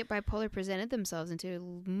or bipolar presented themselves until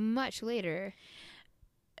much later.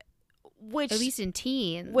 At least in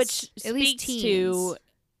teens. Which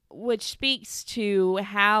speaks to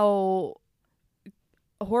how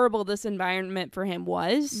horrible this environment for him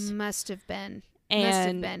was. Must have been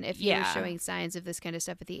if you were showing signs of this kind of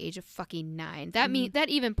stuff at the age of fucking 9. That that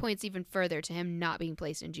even points even further to him not being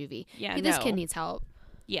placed in juvie. Yeah, this kid needs help.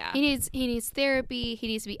 Yeah, he needs therapy. He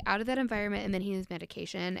needs to be out of that environment, and then he needs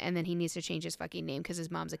medication, and then he needs to change his fucking name because his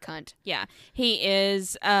mom's a cunt. Yeah, he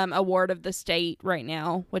is a ward of the state right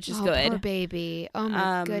now, which is good. Poor baby. Oh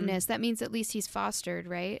my goodness, that means at least he's fostered,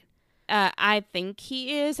 right? I think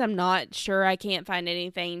he is. I'm not sure. I can't find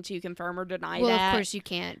anything to confirm or deny that. Well, of course you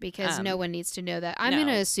can't, because no one needs to know that. I'm going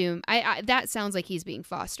to assume. That sounds like he's being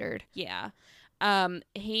fostered. Yeah.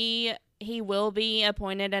 He will be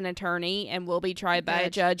appointed an attorney and will be tried by a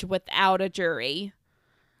judge without a jury.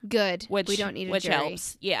 Good. We don't need a jury. Which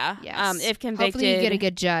helps. Yeah. Yes. If convicted. Hopefully you get a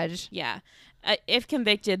good judge. Yeah. If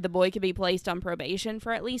convicted, the boy could be placed on probation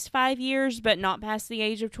for at least 5 years, but not past the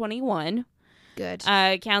age of 21. Good.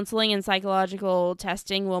 Counseling and psychological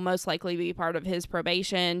testing will most likely be part of his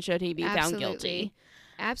probation should he be found guilty.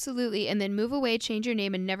 Absolutely. And then move away, change your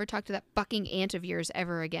name, and never talk to that fucking aunt of yours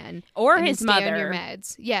ever again. Or his mother. Stay on your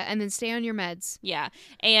meds. Yeah, and then stay on your meds. Yeah.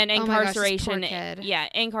 And incarceration. Oh my gosh, this poor kid. Yeah,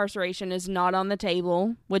 incarceration is not on the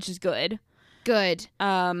table, which is good. Good.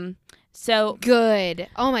 So good.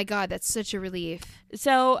 Oh my God, that's such a relief.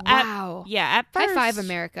 So wow. At first, high five,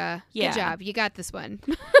 America. Yeah. Good job. You got this one.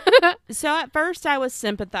 So at first I was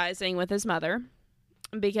sympathizing with his mother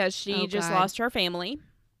because she lost her family.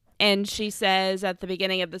 And she says at the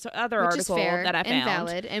beginning of this other article that I found, and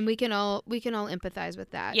valid, and we can all empathize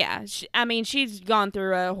with that. Yeah, she's gone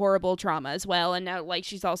through a horrible trauma as well, and now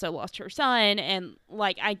she's also lost her son, and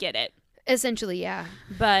I get it. Essentially, yeah.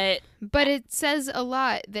 But it says a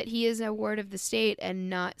lot that he is a ward of the state and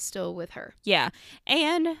not still with her. Yeah,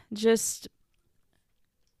 and just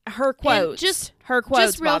her quotes. Just real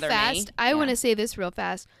bother fast. Me. I want to say this real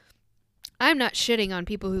fast. I'm not shitting on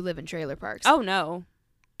people who live in trailer parks. Oh no.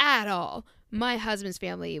 At all. My husband's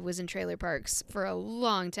family was in trailer parks for a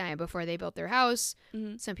long time before they built their house.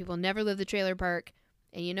 Mm-hmm. Some people never lived the trailer park.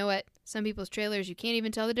 And you know what? Some people's trailers, you can't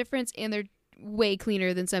even tell the difference, and they're way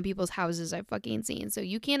cleaner than some people's houses I've fucking seen. So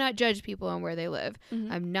you cannot judge people on where they live.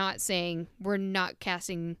 Mm-hmm. I'm not saying, we're not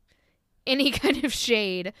casting any kind of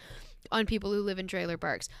shade on people who live in trailer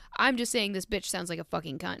parks. I'm just saying this bitch sounds like a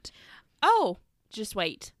fucking cunt. Oh, just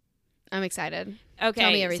wait. I'm excited. Okay.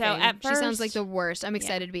 Tell me everything. So at first, she sounds like the worst. I'm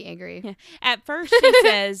excited to be angry. Yeah. At first, she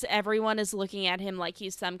says everyone is looking at him like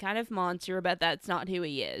he's some kind of monster, but that's not who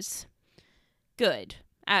he is. Good.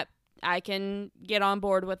 I can get on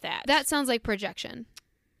board with that. That sounds like projection.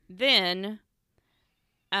 Then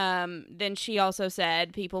she also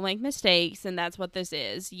said people make mistakes, and that's what this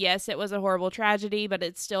is. Yes, it was a horrible tragedy, but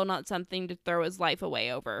it's still not something to throw his life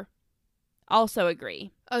away over. Also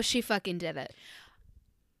agree. Oh, she fucking did it.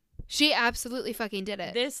 She absolutely fucking did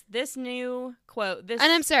it. This new quote. And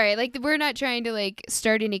I'm sorry, we're not trying to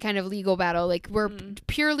start any kind of legal battle. We're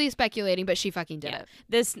purely speculating, but she fucking did it.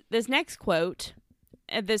 This next quote,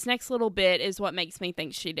 this next little bit is what makes me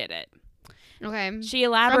think she did it. Okay. She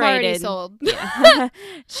elaborated. I'm already sold. Yeah.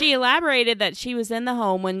 She elaborated that she was in the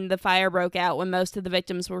home when the fire broke out when most of the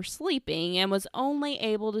victims were sleeping and was only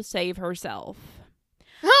able to save herself.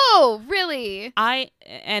 Oh, really?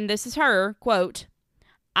 And this is her, quote,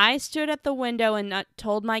 "I stood at the window and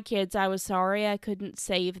told my kids I was sorry I couldn't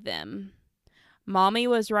save them. Mommy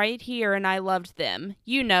was right here and I loved them.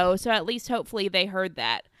 So at least hopefully they heard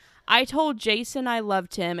that. I told Jason I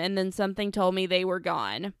loved him and then something told me they were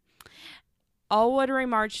gone. Allwood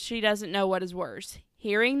remarked she doesn't know what is worse,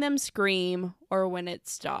 hearing them scream or when it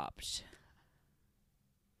stopped."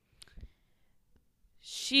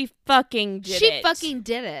 She fucking did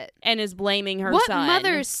it. And is blaming her son. What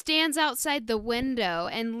mother stands outside the window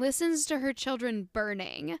and listens to her children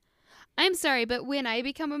burning? I'm sorry, but when I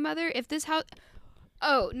become a mother, if this house...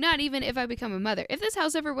 Oh, not even if I become a mother. If this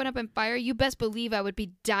house ever went up in fire, you best believe I would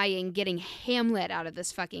be dying getting Hamlet out of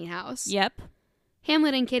this fucking house. Yep.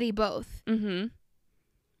 Hamlet and Kitty both. Mm-hmm.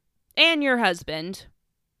 And your husband.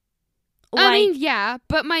 I mean, yeah,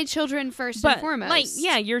 but my children first and foremost.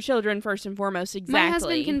 Your children first and foremost, exactly. My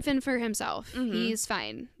husband can fend for himself. Mm-hmm. He's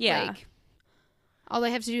fine. Yeah. All I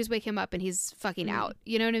have to do is wake him up and he's fucking out.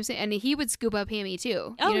 You know what I'm saying? And he would scoop up Hammy too.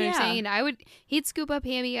 You know what I'm saying? He'd scoop up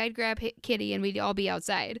Hammy, I'd grab Kitty, and we'd all be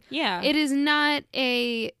outside. Yeah. It is not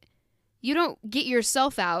you don't get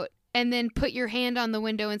yourself out and then put your hand on the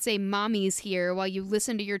window and say, "Mommy's here," while you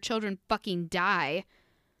listen to your children fucking die.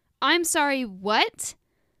 I'm sorry, what?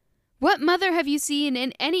 What mother have you seen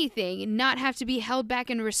in anything not have to be held back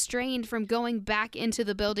and restrained from going back into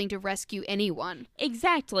the building to rescue anyone?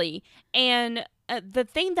 Exactly. And the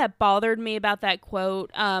thing that bothered me about that quote,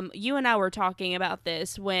 you and I were talking about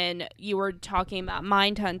this when you were talking about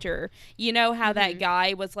Mindhunter. You know how that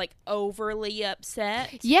guy was like overly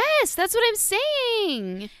upset? Yes, that's what I'm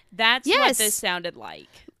saying. That's what this sounded like.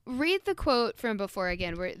 Read the quote from before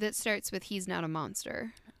again, that starts with "He's not a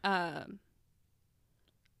monster."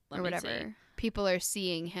 Or whatever. See. People are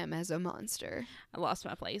seeing him as a monster. I lost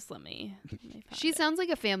my place. Let me She sounds like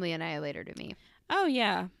a family annihilator to me. Oh,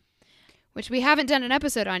 yeah. Which we haven't done an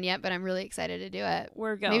episode on yet, but I'm really excited to do it.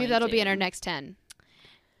 We're going Maybe that'll be in our next 10.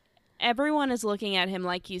 Everyone is looking at him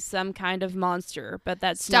like he's some kind of monster, but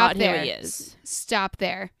that's not who he is. Stop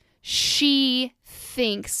there. She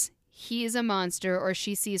thinks he's a monster, or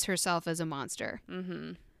she sees herself as a monster.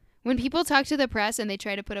 Mm-hmm. When people talk to the press and they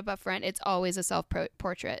try to put up front, it's always a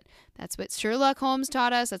self-portrait. That's what Sherlock Holmes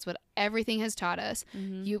taught us. That's what everything has taught us.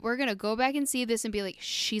 Mm-hmm. We're going to go back and see this and be like,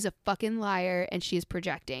 she's a fucking liar and she's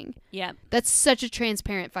projecting. Yeah. That's such a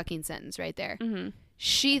transparent fucking sentence right there. Mm-hmm.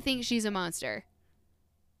 She thinks she's a monster.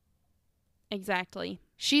 Exactly.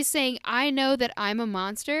 She's saying, I know that I'm a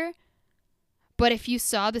monster, but if you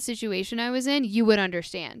saw the situation I was in, you would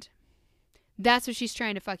understand. That's what she's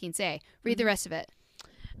trying to fucking say. Read the rest of it.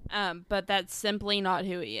 But that's simply not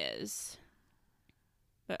who he is.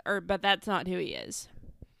 But that's not who he is.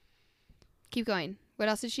 Keep going. What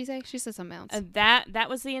else did she say? She said something else. That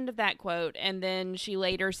was the end of that quote. And then she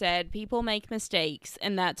later said, "People make mistakes,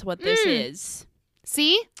 and that's what this is."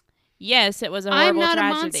 See? Yes, it was a horrible tragedy. I'm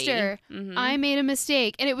not a monster. Mm-hmm. I made a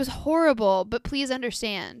mistake, and it was horrible, but please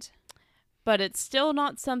understand. But it's still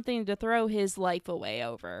not something to throw his life away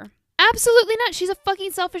over. Absolutely not. She's a fucking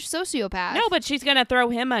selfish sociopath. No, but she's going to throw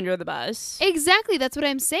him under the bus. Exactly. That's what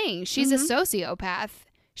I'm saying. She's a sociopath.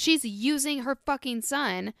 She's using her fucking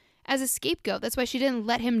son as a scapegoat. That's why she didn't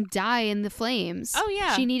let him die in the flames. Oh,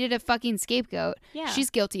 yeah. She needed a fucking scapegoat. Yeah. She's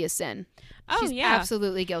guilty as sin. Oh, She's yeah.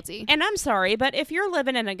 absolutely guilty. And I'm sorry, but if you're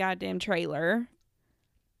living in a goddamn trailer,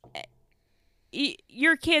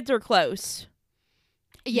 your kids are close.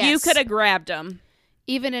 Yes. You could have grabbed them.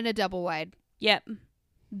 Even in a double wide. Yep.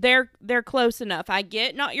 They're close enough. I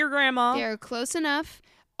get not your grandma. They're close enough.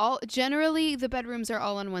 Generally the bedrooms are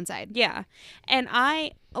all on one side. Yeah. And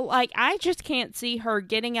I just can't see her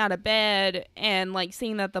getting out of bed and like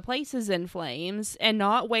seeing that the place is in flames and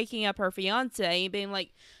not waking up her fiance and being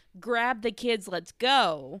like, "Grab the kids, let's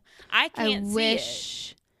go." I can't see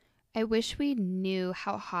it. I wish we knew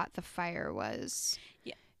how hot the fire was.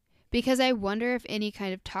 Yeah. Because I wonder if any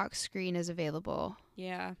kind of talk screen is available.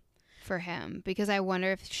 Yeah. For him, because I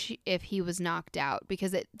wonder if he was knocked out,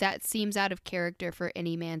 because that seems out of character for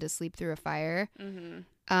any man to sleep through a fire.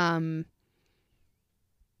 Mm-hmm.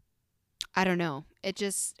 I don't know. It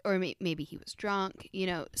just, or maybe he was drunk. You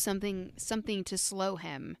know, something to slow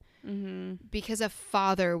him. Mm-hmm. Because a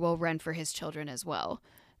father will run for his children as well,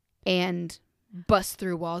 and bust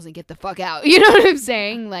through walls and get the fuck out. You know what I'm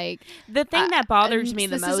saying? Like, the thing that bothers me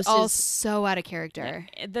the most is all so out of character.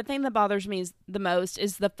 The thing that bothers me the most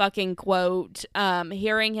is the fucking quote.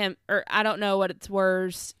 Hearing him, or I don't know what it's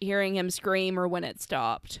worse, hearing him scream or when it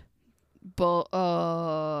stopped.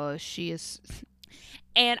 She is.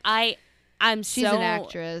 And I She's an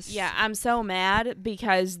actress. Yeah, I'm so mad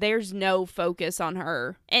because there's no focus on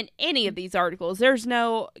her in any of these articles. There's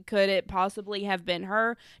no, could it possibly have been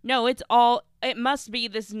her? No, it must be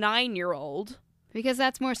this 9-year-old. Because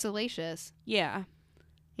that's more salacious. Yeah.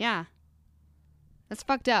 Yeah. That's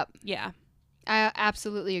fucked up. Yeah. I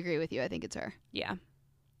absolutely agree with you. I think it's her. Yeah.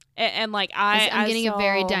 And like, I'm getting a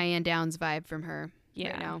very Diane Downs vibe from her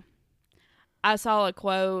right now. I saw a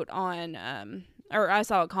quote on, or I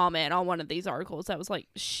saw a comment on one of these articles that was like,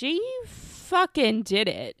 she fucking did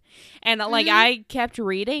it. And like, I kept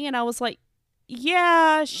reading and I was like,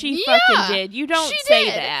 yeah, she fucking did. You don't say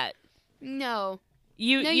that. No.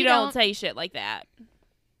 You don't say shit like that.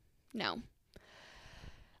 No.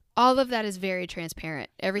 All of that is very transparent.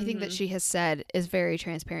 Everything that she has said is very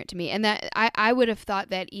transparent to me. And that I would have thought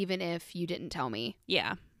that even if you didn't tell me.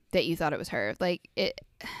 Yeah. That you thought it was her. Like, it.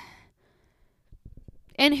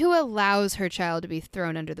 And who allows her child to be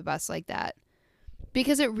thrown under the bus like that?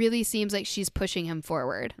 Because it really seems like she's pushing him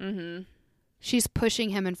forward. Mm-hmm. She's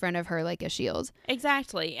pushing him in front of her like a shield.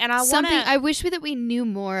 Exactly. And I wish that we knew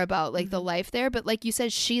more about like the life there, but like you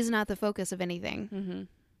said, she's not the focus of anything. Mm-hmm.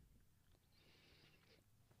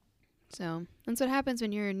 So that's what happens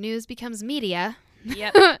when your news becomes media.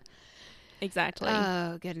 Yep. Exactly.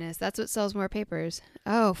 Oh, goodness. That's what sells more papers.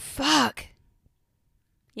 Oh, fuck.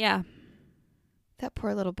 Yeah. That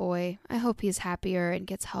poor little boy. I hope he's happier and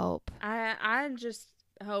gets help. I just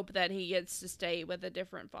hope that he gets to stay with a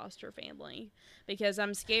different foster family because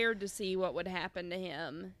I'm scared to see what would happen to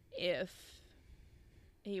him if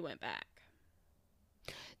he went back.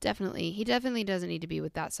 Definitely. He definitely doesn't need to be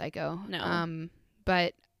with that psycho. No.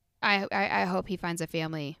 But I hope he finds a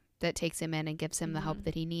family that takes him in and gives him the help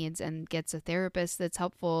that he needs and gets a therapist that's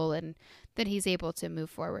helpful and that he's able to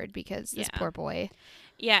move forward because this poor boy.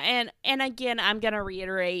 Yeah, and again, I'm going to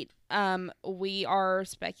reiterate, we are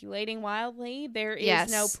speculating wildly. There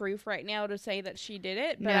is no proof right now to say that she did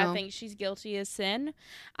it, but I think she's guilty as sin.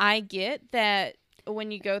 I get that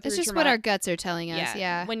when you go through it's just what our guts are telling us.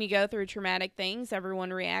 Yeah. When you go through traumatic things,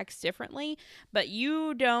 everyone reacts differently, but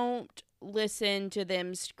you don't listen to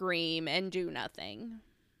them scream and do nothing.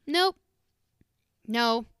 Nope.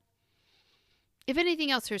 No. If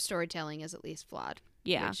anything else, her storytelling is at least flawed.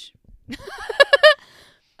 Yeah.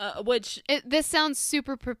 This sounds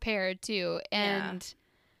super prepared too, and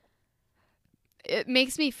it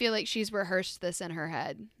makes me feel like she's rehearsed this in her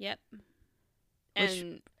head. Yep. Which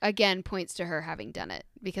again points to her having done it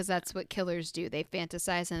because that's what killers do. They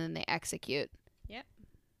fantasize and then they execute. Yep.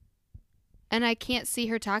 And I can't see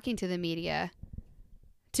her talking to the media.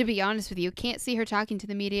 To be honest with you, can't see her talking to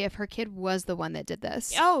the media if her kid was the one that did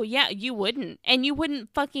this. Oh, yeah, you wouldn't. And you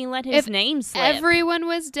wouldn't fucking let his name slip. Everyone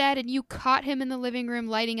was dead and you caught him in the living room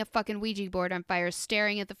lighting a fucking Ouija board on fire,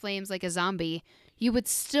 staring at the flames like a zombie. You would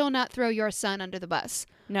still not throw your son under the bus.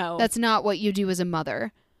 No. That's not what you do as a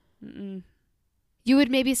mother. Mm-mm. You would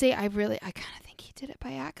maybe say, I kind of think he did it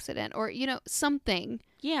by accident. Or, something.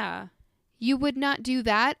 Yeah. You would not do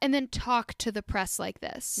that and then talk to the press like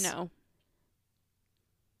this. No.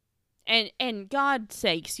 And God's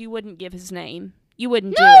sakes, you wouldn't give his name. You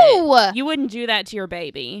wouldn't do it. You wouldn't do that to your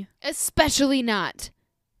baby. Especially not.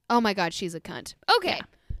 Oh my God, she's a cunt. Okay.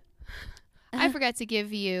 Yeah. I forgot to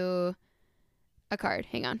give you a card.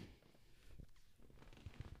 Hang on.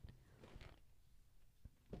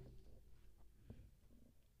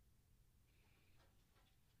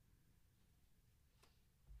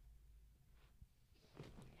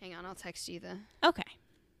 Hang on, I'll text you the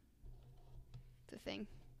thing.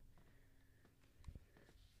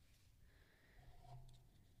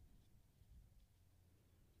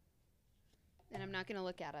 And I'm not going to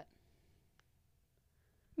look at it.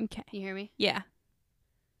 Okay. You hear me? Yeah.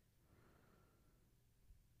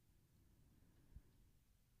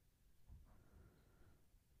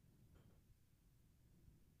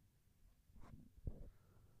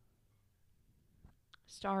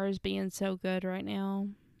 Star is being so good right now.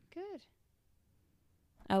 Good.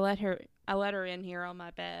 I let her in here on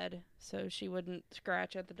my bed so she wouldn't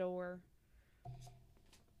scratch at the door.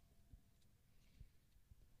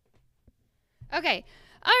 Okay.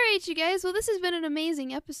 All right, you guys. Well, this has been an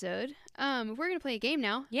amazing episode. We're going to play a game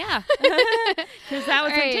now. Yeah. Because that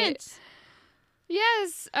was intense.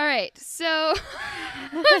 Yes. All right. So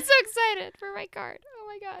I'm so excited for my card. Oh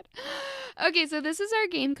my God. Okay. So this is our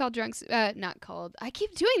game called I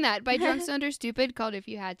keep doing that by Drunk Under Stupid, called If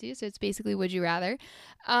You Had To. So it's basically Would You Rather.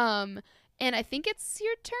 And I think it's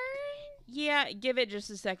your turn. Yeah. Give it just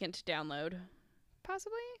a second to download.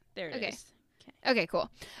 Possibly. There it is. Okay, cool.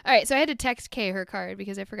 All right, so I had to text Kay her card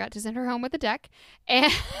because I forgot to send her home with a deck,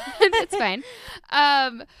 and it's fine.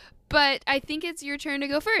 But I think it's your turn to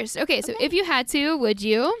go first. Okay, so if you had to, would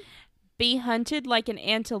you be hunted like an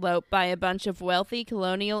antelope by a bunch of wealthy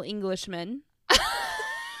colonial Englishmen? Oh,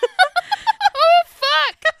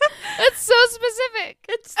 fuck! That's so specific.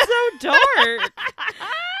 It's so dark.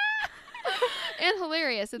 And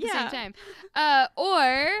hilarious at the same time.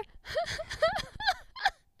 Or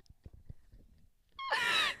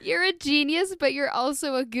you're a genius, but you're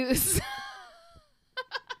also a goose.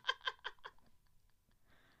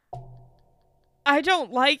 I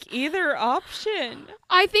don't like either option.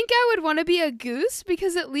 I think I would want to be a goose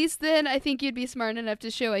because at least then I think you'd be smart enough to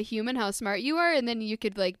show a human how smart you are, and then you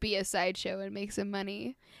could like be a sideshow and make some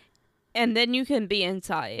money. And then you can be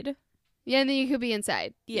inside. Yeah, and then you could be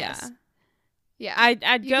inside. Yeah. Yes. Yeah.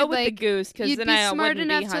 I'd go with the goose because then I wouldn't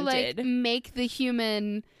be hunted. You'd be smart enough to like make the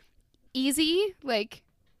human easy, like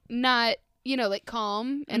not, you know, like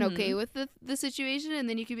calm and okay with the situation, and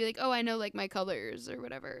then you could be like, oh, I know like my colors or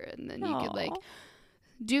whatever, and then you could like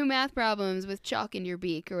do math problems with chalk in your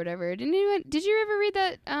beak or whatever. Did you ever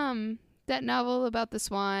read that novel about the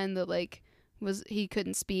swan that like he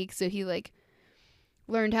couldn't speak, so he like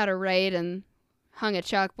learned how to write and hung a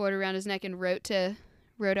chalkboard around his neck and wrote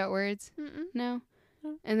out words? No.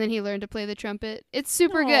 And then he learned to play the trumpet. It's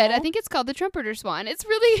super good. I think it's called The Trumpeter Swan. It's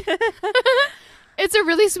really it's a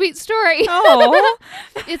really sweet story. Oh.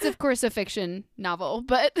 It's of course a fiction novel,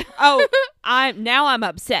 but I'm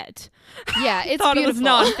upset. Yeah, it's thought beautiful. It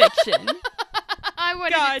was nonfiction. I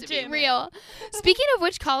wanted it to be real. Speaking of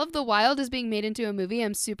which, Call of the Wild is being made into a movie.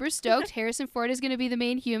 I'm super stoked. Harrison Ford is going to be the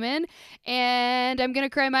main human, and I'm going to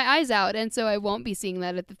cry my eyes out, and so I won't be seeing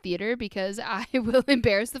that at the theater because I will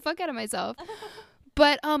embarrass the fuck out of myself.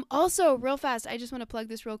 But also, real fast, I just want to plug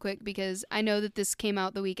this real quick because I know that this came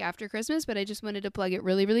out the week after Christmas, but I just wanted to plug it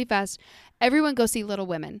really, really fast. Everyone go see Little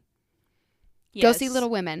Women. Yes. Go see Little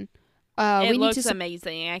Women. It looks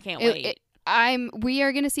amazing. I can't wait. We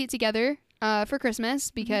are going to see it together for Christmas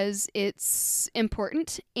because it's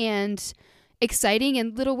important and exciting.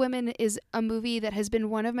 And Little Women is a movie that has been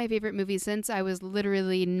one of my favorite movies since I was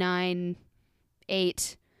literally 9,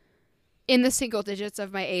 8, in the single digits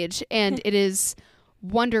of my age. And it is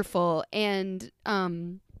wonderful and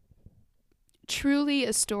truly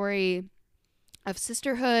a story of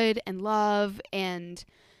sisterhood and love and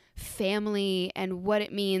family and what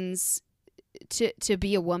it means to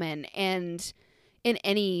be a woman. And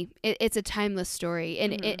it's a timeless story,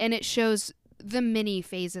 and it shows the many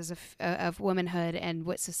phases of womanhood and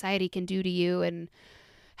what society can do to you and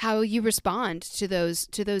how you respond to those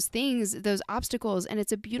things, those obstacles. And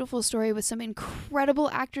it's a beautiful story with some incredible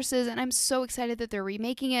actresses, and I'm so excited that they're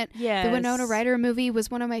remaking it. Yes. The Winona Ryder movie was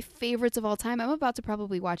one of my favorites of all time. I'm about to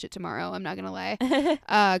probably watch it tomorrow. I'm not gonna lie,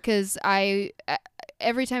 because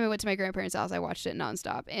every time I went to my grandparents' house, I watched it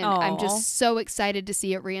nonstop, and I'm just so excited to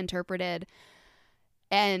see it reinterpreted.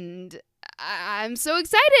 And I'm so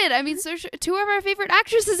excited. I mean, two of our favorite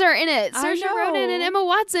actresses are in it. Saoirse Ronan and Emma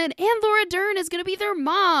Watson. And Laura Dern is going to be their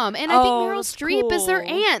mom. And I think Meryl Streep is their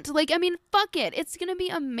aunt. Like, I mean, fuck it. It's going to be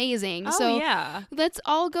amazing. Let's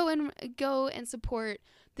all go and support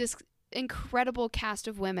this incredible cast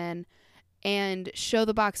of women and show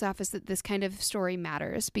the box office that this kind of story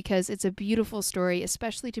matters, because it's a beautiful story,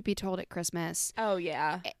 especially to be told at Christmas. Oh,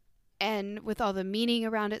 yeah. And with all the meaning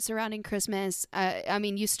around it surrounding Christmas, I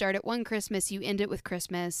mean, you start at one Christmas, you end it with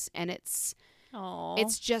Christmas, and it's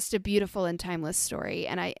just a beautiful and timeless story.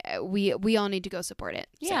 And we all need to go support it.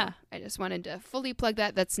 Yeah, so I just wanted to fully plug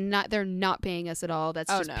that. They're not paying us at all.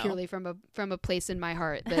 That's purely from a place in my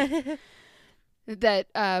heart that that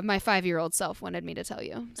my 5-year-old self wanted me to tell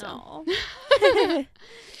you. So.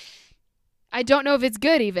 I don't know if it's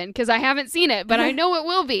good even because I haven't seen it, but I know it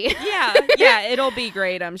will be. yeah, it'll be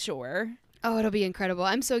great, I'm sure. Oh, it'll be incredible.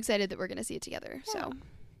 I'm so excited that we're going to see it together.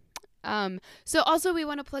 Yeah. So also we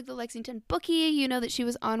want to plug the Lexington Bookie. You know that she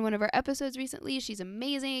was on one of our episodes recently. She's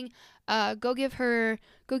amazing. Go give her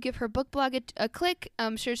book blog a click.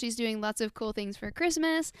 I'm sure she's doing lots of cool things for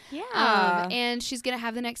Christmas. Yeah. And she's going to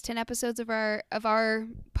have the next 10 episodes of our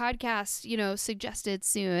podcast, suggested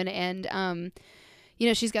soon. And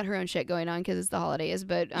she's got her own shit going on because it's the holidays,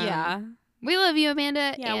 but we love you,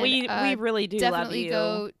 Amanda. Yeah, and, we really do definitely love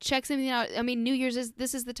go you. check something out. I mean, New Year's is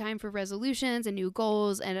the time for resolutions and new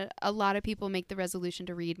goals, and a lot of people make the resolution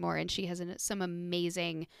to read more, and she has some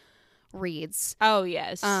amazing reads. Oh,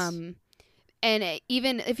 yes. And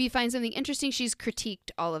even if you find something interesting, she's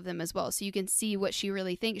critiqued all of them as well. So you can see what she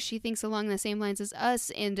really thinks. She thinks along the same lines as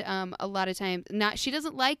us. And a lot of times, she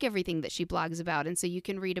doesn't like everything that she blogs about. And so you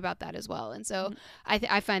can read about that as well. And so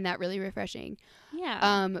I find that really refreshing.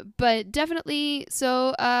 Yeah. But definitely,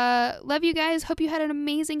 so love you guys. Hope you had an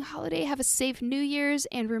amazing holiday. Have a safe New Year's.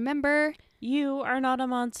 And remember, you are not a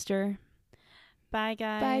monster. Bye,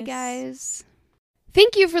 guys. Bye, guys.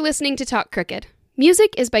 Thank you for listening to Talk Crooked.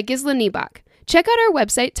 Music is by Gisla Niebach. Check out our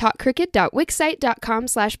website,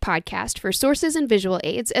 talkcrooked.wixsite.com/podcast for sources and visual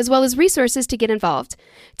aids, as well as resources to get involved.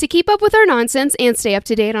 To keep up with our nonsense and stay up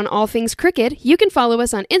to date on all things Crooked, you can follow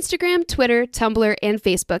us on Instagram, Twitter, Tumblr, and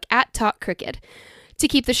Facebook at Talk Crooked. To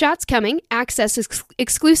keep the shots coming, access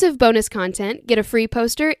exclusive bonus content, get a free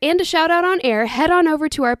poster, and a shout out on air, head on over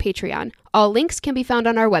to our Patreon. All links can be found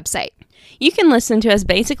on our website. You can listen to us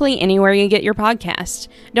basically anywhere you get your podcast.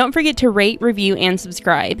 Don't forget to rate, review, and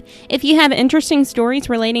subscribe. If you have interesting stories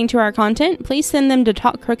relating to our content, please send them to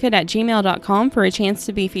talkcrooked@gmail.com for a chance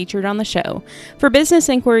to be featured on the show. For business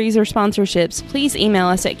inquiries or sponsorships, please email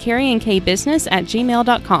us at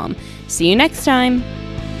carrieandkbusiness@gmail.com. See you next time.